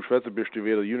article, du Schweizer bist du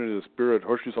wieder Unity of the Spirit,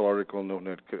 hörst du das Artikel noch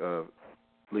nicht,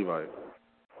 Levi?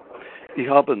 Ich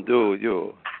habe du,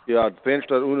 you. Yeah,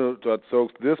 Fenstadt Uno that says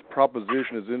this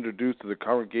proposition is introduced to the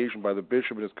congregation by the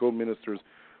bishop and his co-ministers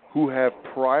who have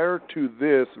prior to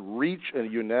this reached a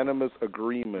unanimous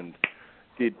agreement.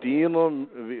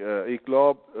 Ik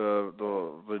glaube,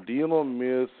 we dienen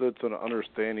müssen zu einer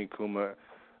Understanding kommen,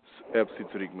 ob sie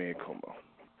zurück mehr kommen.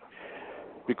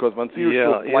 Because when sie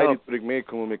zurück mehr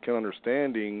kommen mit kein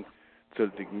Understanding,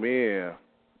 zult ik mehr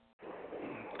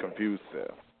confused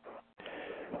sein.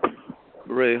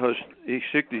 Ray, ich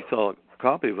schicke dich zur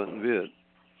Copy, wenn du willst.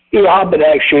 Yeah, but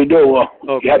actually do.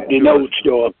 Okay, you have the notes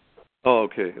do. Oh,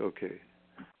 okay.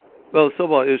 Well, så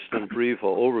var just en brief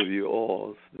overview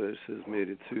av det som med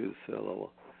det selber.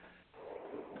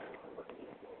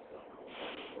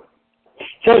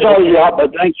 Says all you have,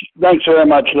 but thanks very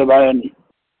much, Levi.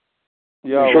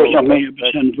 Yeah, I'm sure something you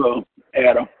send for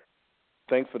Adam.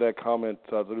 Thanks for that comment.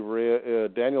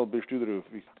 Daniel, bist du drauf?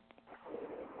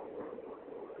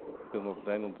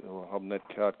 Daniel, haben nicht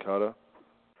gehört.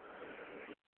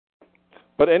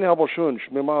 But anyhow, schön,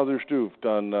 wir machen so Stuf,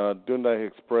 dann dünn da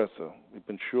expresse. Ich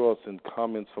bin sure, es sind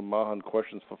Comments von machen,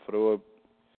 questions von Frau.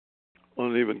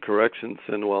 Und even corrections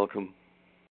sind welcome.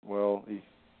 Well, ich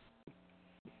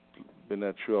bin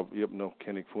nicht sure, ich habe noch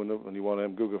keine gefunden, und ich wollte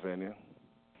Google fan, ja.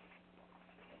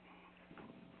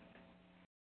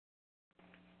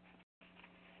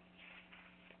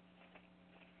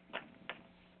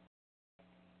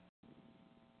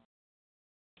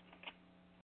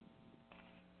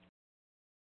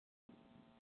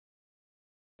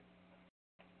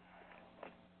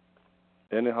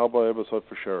 Anyhow, bei etwas heute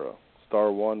für Shara. Star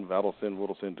 1, Vattel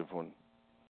sind davon.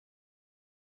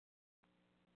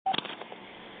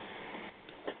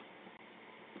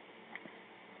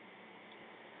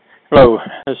 Hello,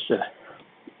 this is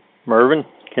Mervyn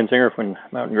Kinsinger from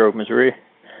Mountain Grove, Missouri.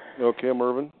 Okay,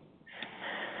 Mervyn.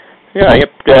 Yeah,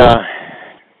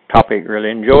 topic really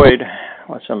enjoyed.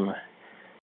 With some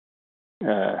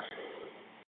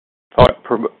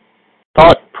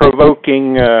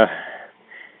thought-provoking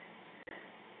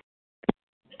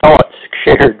thoughts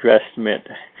shared just a minute.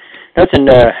 That's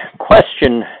a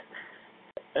question.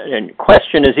 And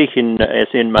question is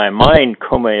in my mind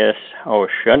komme es auch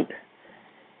schon.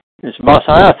 Es was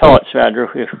I thought, Sandra,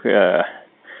 if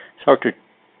sort of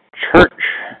church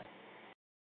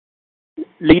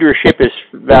leadership is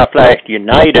vielleicht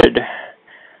united,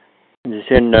 is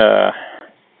in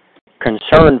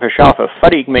concern för skaffa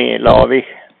fattig med, lovig.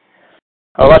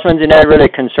 Och vad man inte really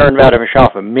concerned about för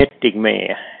skaffa mittig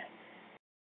med.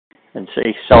 And so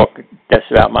that's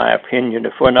about my opinion.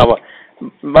 If one of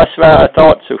what's my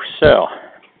thoughts of so.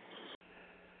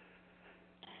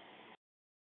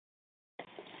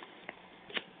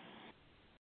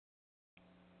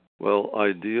 Well,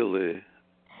 ideally,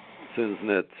 since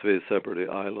net two separate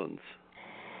islands.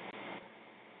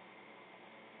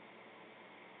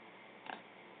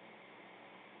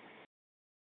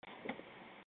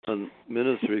 And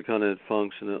ministry kan inte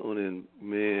functiona utan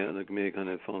med, och med kan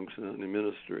inte functiona i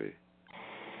ministry.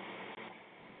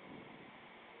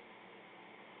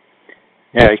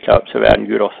 Yeah, it's up so that and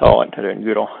good thought and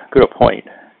good point.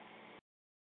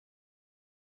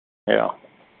 Yeah.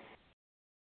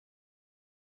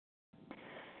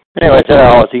 Anyway,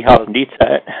 I'll see how it needs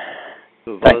that.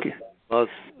 So thank you.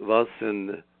 Was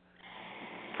in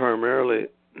primarily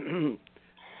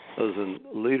as a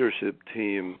leadership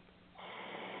team,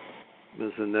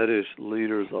 as a netish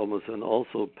leaders almost, and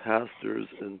also pastors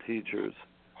and teachers,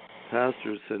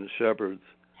 pastors and shepherds.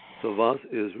 So was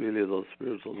is really the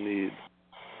spiritual need.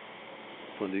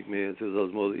 Von ich mir es ist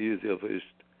als mal easier für ich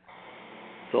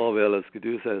so well as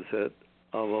gedus has said,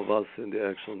 aber was sind the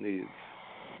actual needs?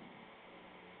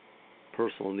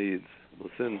 Personal needs.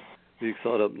 Was sind, wie ich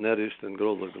gesagt habe, netish and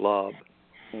großer glob.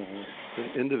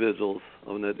 The individuals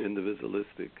are not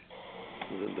individualistic.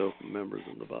 They're members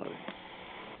in the body.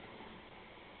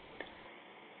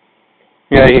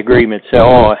 Yeah, I agree with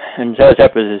so. And those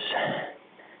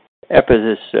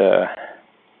Ephesus,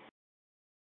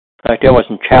 like there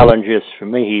wasn't challenges for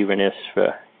me even if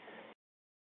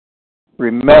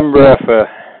remember if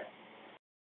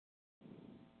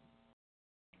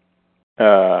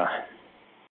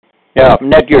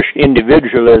not just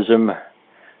individualism,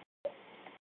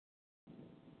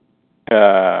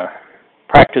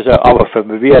 practice of a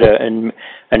bevita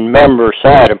and member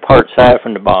side and part side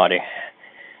from the body.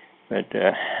 But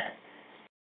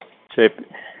so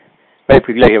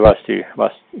basically was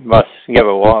give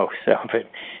a walk. So, but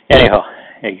anyhow,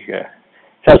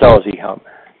 that's all he helped.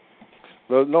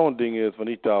 Well, one thing is when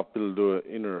ich da will do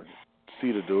inner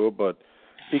seed do, but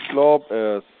ich glaube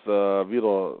es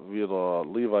wieder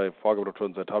Levi vorgebracht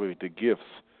worden seit habe ich die Gifts.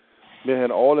 Wir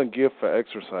haben alle ein Gift für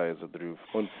Exercise drauf.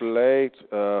 Und vielleicht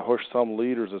hast some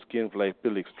leaders, es gehen vielleicht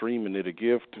viel extrem in ihre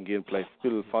Gift und gehen vielleicht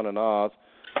viel von und aus.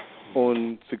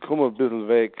 Und sie kommen ein bisschen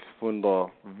weg von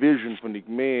der Vision von nicht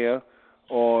mehr.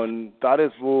 Und das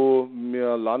ist, wo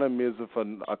wir lernen müssen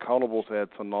von accountable sein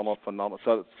voneinander.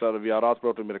 So wie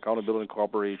herausgebracht mit Accountability and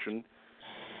Cooperation.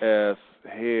 As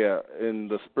here, in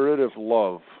the spirit of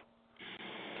love,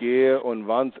 geh und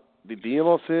wann die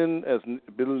Diener sind, es ein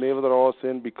bisschen neben der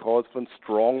sind, because von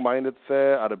strong-minded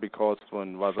sein, oder because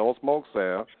von was else mag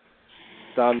sein,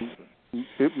 dann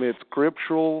mit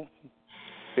scriptural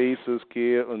basis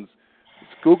gehen und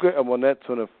gucken, aber nicht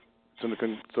zu einer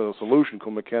Solution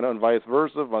kommen können und vice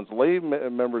versa, wenn es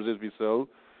Leben-Members ist wie so,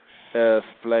 es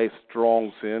vielleicht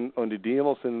strong sind und die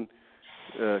Diener sind,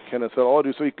 können es auch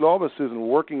tun. So ich glaube, es ist ein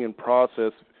working in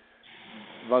process,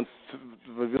 wenn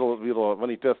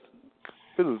ich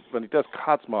das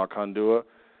kurz machen kann, also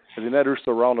nicht erst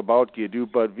so roundabout geht,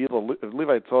 aber wie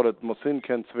Levi sagt, man sind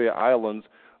keine zwei Islands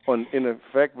und in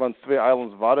effekt, wenn es zwei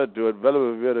Islands weiter tut, weil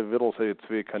wir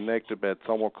zwei connected bei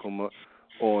zusammenkommen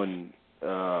und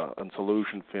eine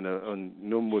Solution finden und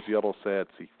nun muss jeder Seite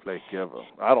sich vielleicht geben.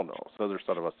 I don't know. So there's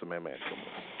sort of was zu mehr kommen.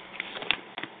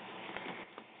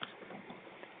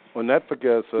 Und nicht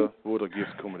vergessen, wo der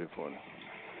Gifts kommen davon.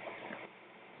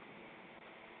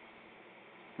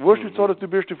 Wo hast du gesagt, du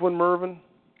bist von Mervyn?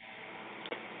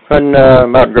 Von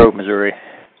Mount Grove, Missouri.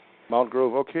 Mount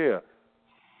Grove, okay. Ja.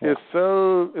 Is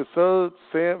so,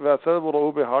 wer so, wo der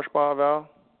OB haschbar war?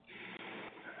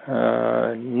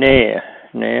 Nee.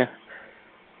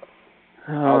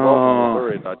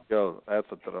 Missouri, das Geld,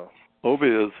 das ist da. Obi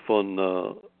ist von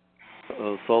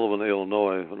Sullivan,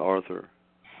 Illinois, von Arthur.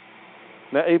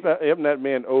 Na, ich hab nicht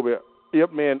mehr OB, ich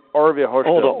hab mehr Orve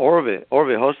Hostel. Oh, der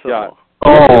Orve Hostel. Ja.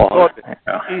 Oh,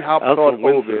 Ich hab dort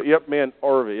OB, ich hab mehr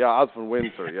Orve, ja, als von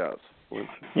Windsor, yes.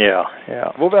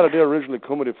 Yeah. Wo war der originally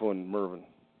coming von, Mervyn?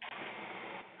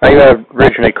 I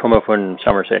originally come from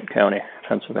Somerset County,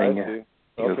 Pennsylvania. I see.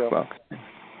 Okay.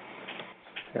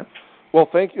 Ja. Well,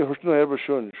 thank you. Hast du noch etwas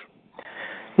Schönes?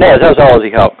 Nee, das ist alles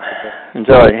ich hab. Und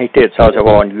so, ich denke, das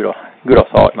war ein guter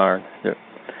Thought, Maren. Ja.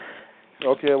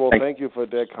 Okay, well, thank you for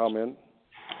that comment.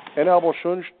 En aber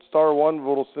schön, Star One,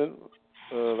 wo du sind,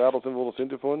 wo du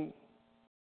sind davon?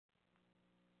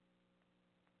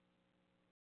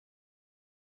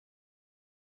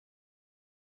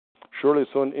 Surely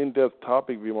so an in-depth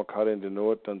topic wie man gerade in der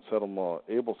Not, dann sollten wir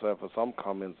able sein für some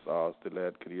comments aus die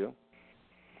Leute kriegen.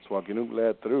 Es war genug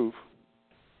Leute drauf.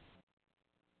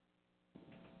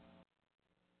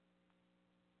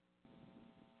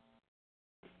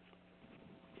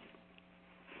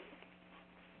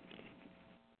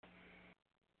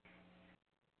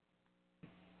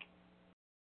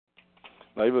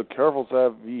 Now, you will careful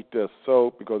sein, wie ich das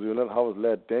so, because you not how es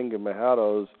Leute denken, man hat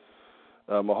aus,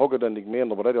 man hockt dann nicht mehr,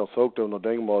 aber das ist auch so, und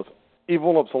denken muss, ich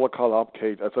will ob so lokal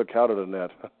abgeht, also kauft er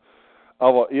nicht.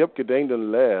 Aber ich hab gedacht,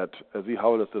 an Leute, als ich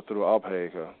habe das so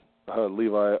abhängen,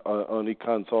 Levi, und ich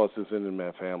kann so, es ist in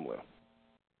meiner Familie.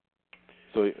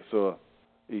 So, ich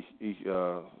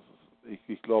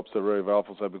glaube, es ist very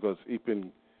valuable, because ich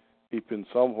bin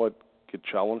somewhat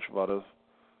gechallenged, war das,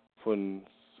 von,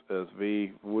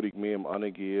 wie ich mehr im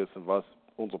Angehe ist, und was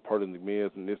unsere Part nicht mehr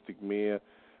ist, und ist nicht mehr,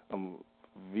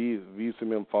 wie sind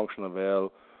wir im Functional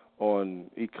Welt, und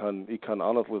ich kann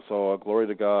honestly say, glory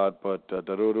to God, but the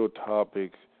other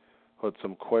topic had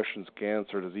some questions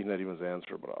answered that ich nicht even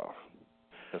answer brauche.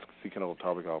 Das ist kein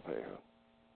topic aufhängen.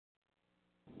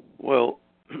 Well,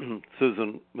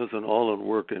 Susan, müssen all in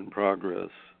work in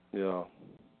progress. Ja.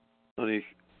 Und ich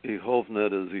hoffe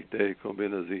nicht, dass ich da komme,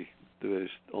 dass ich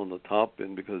on the top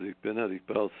bin, because ich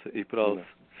brauche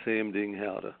same Ding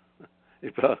her.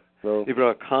 Ich brauche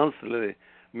constantly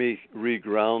mich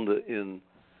regrounden in,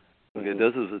 okay,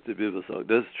 das ist, was die Bibel sagt,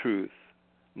 das ist Truth.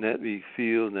 Nicht wie ich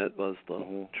feel, nicht was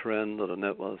der Trend oder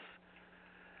nicht was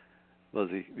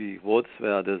wie was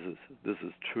wäre, das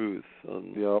ist Truth.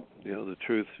 Und, you know, the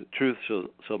truth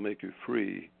shall make you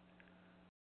free.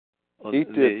 Und ich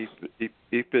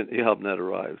habe nicht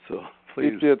arrived, so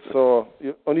please. Ich did so,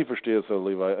 und ich verstehe es so,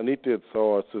 Levi, und ich did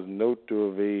so, es ist note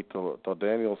to wie der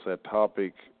Daniel said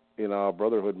topic in our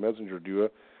Brotherhood Messenger do.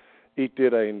 Ich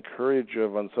did encourage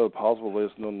when so possible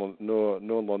is no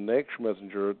the next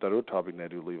messenger that topic not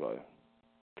do Levi.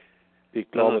 Ich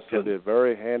glaube, es wird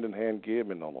very hand in hand gehen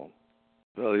miteinander.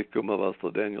 Well, ich komme, was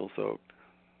der Daniel sagt.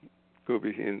 Guck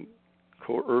ich ihn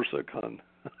coercen kann.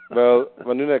 Well,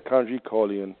 wenn du nicht kannst, ich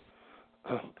call ihn.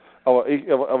 Aber ich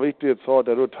did so,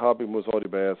 der topic muss auch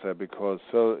dabei sein, because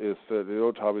so is the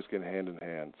topics gehen hand in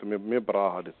hand. So mir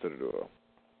brauchen das zu tun.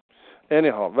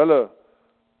 Anyhow,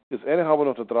 anyhow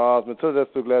noch da draus, mit so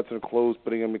dass du gleich zu Close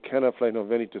bringen, wir können vielleicht noch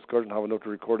wenig Discussion haben, noch die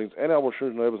Recordings. Anyhow,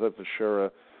 schön noch etwas zu share,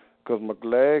 because wir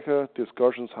gleiche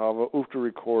Discussions haben auf die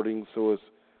Recordings, so ist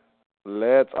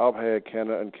Let's abhängen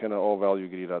kennen und kennen all value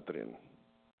geriet drin.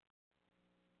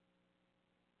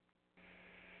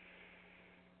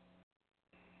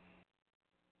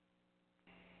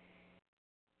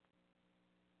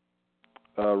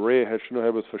 Ray, hast du noch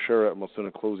etwas für Sheriff, muss du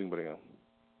eine Closing bringen?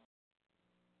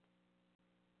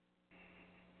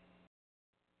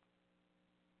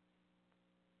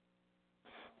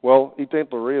 Well, ich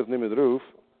denke, Ray ist nicht mehr drauf.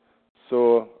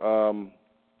 So,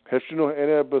 hast du noch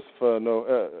etwas für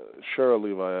Sheriff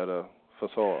Levi für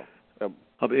so?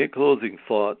 Have a closing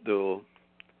thought, though.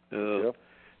 Yeah.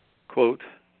 Quote,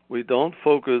 we don't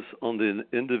focus on the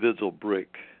individual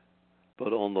brick,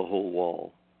 but on the whole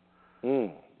wall.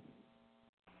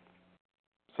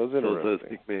 Sounds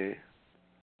interesting.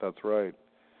 That's right.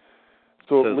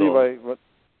 So, Says Levi,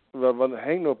 wat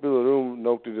hangt nog bij de room,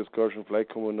 nog die discussion,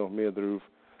 vielleicht komen we nog meer drauf,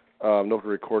 nog de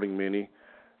recording mini.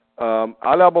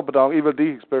 Alle aber bedanken, ich will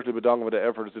dich especially bedanken für die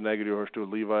Efforts, die du hast,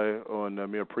 Levi, und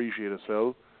mir appreciate es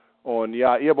so. Und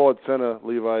ja, ihr baut Zähne,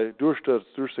 Levi, durch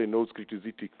die Notes kriegt ihr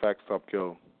die Facts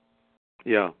abkill.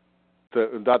 Ja.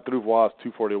 Und das drauf war es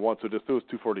 241, so das was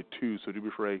 242, so du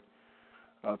bist right.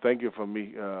 Thank you for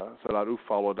me, so that you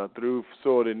follow that through.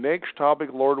 So the next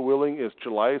topic, Lord willing, is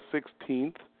July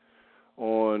 16th.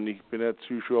 Und ich bin jetzt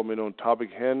zuschauer mit einem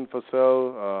Topic hin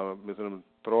für mit einem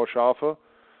Trauerschafe.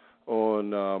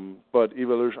 Und, but ich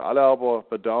will euch alle aber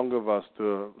bedanken, was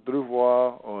du drauf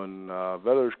war. Und,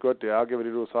 will euch Gott die Ärger, wie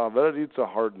du sagst, will die zu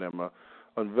hart nehmen.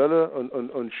 Und will,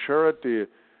 und share the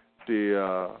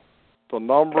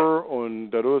number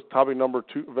und der ist Topic Number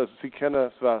 2, was Sie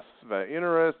kennen, was wäre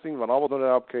interesting, wenn aber noch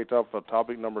abgekriegt habe, für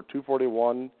Topic Number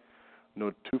 241,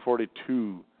 nur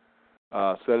 242,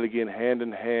 soll gehen Hand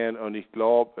in Hand und ich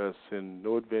glaube, es sind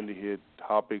notwendige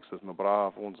Topics, dass man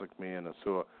brav uns meinen.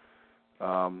 So,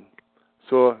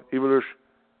 ich will euch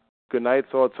Good night,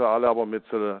 so zu alle, aber mit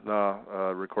zu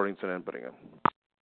einer Recording zu Ende bringen.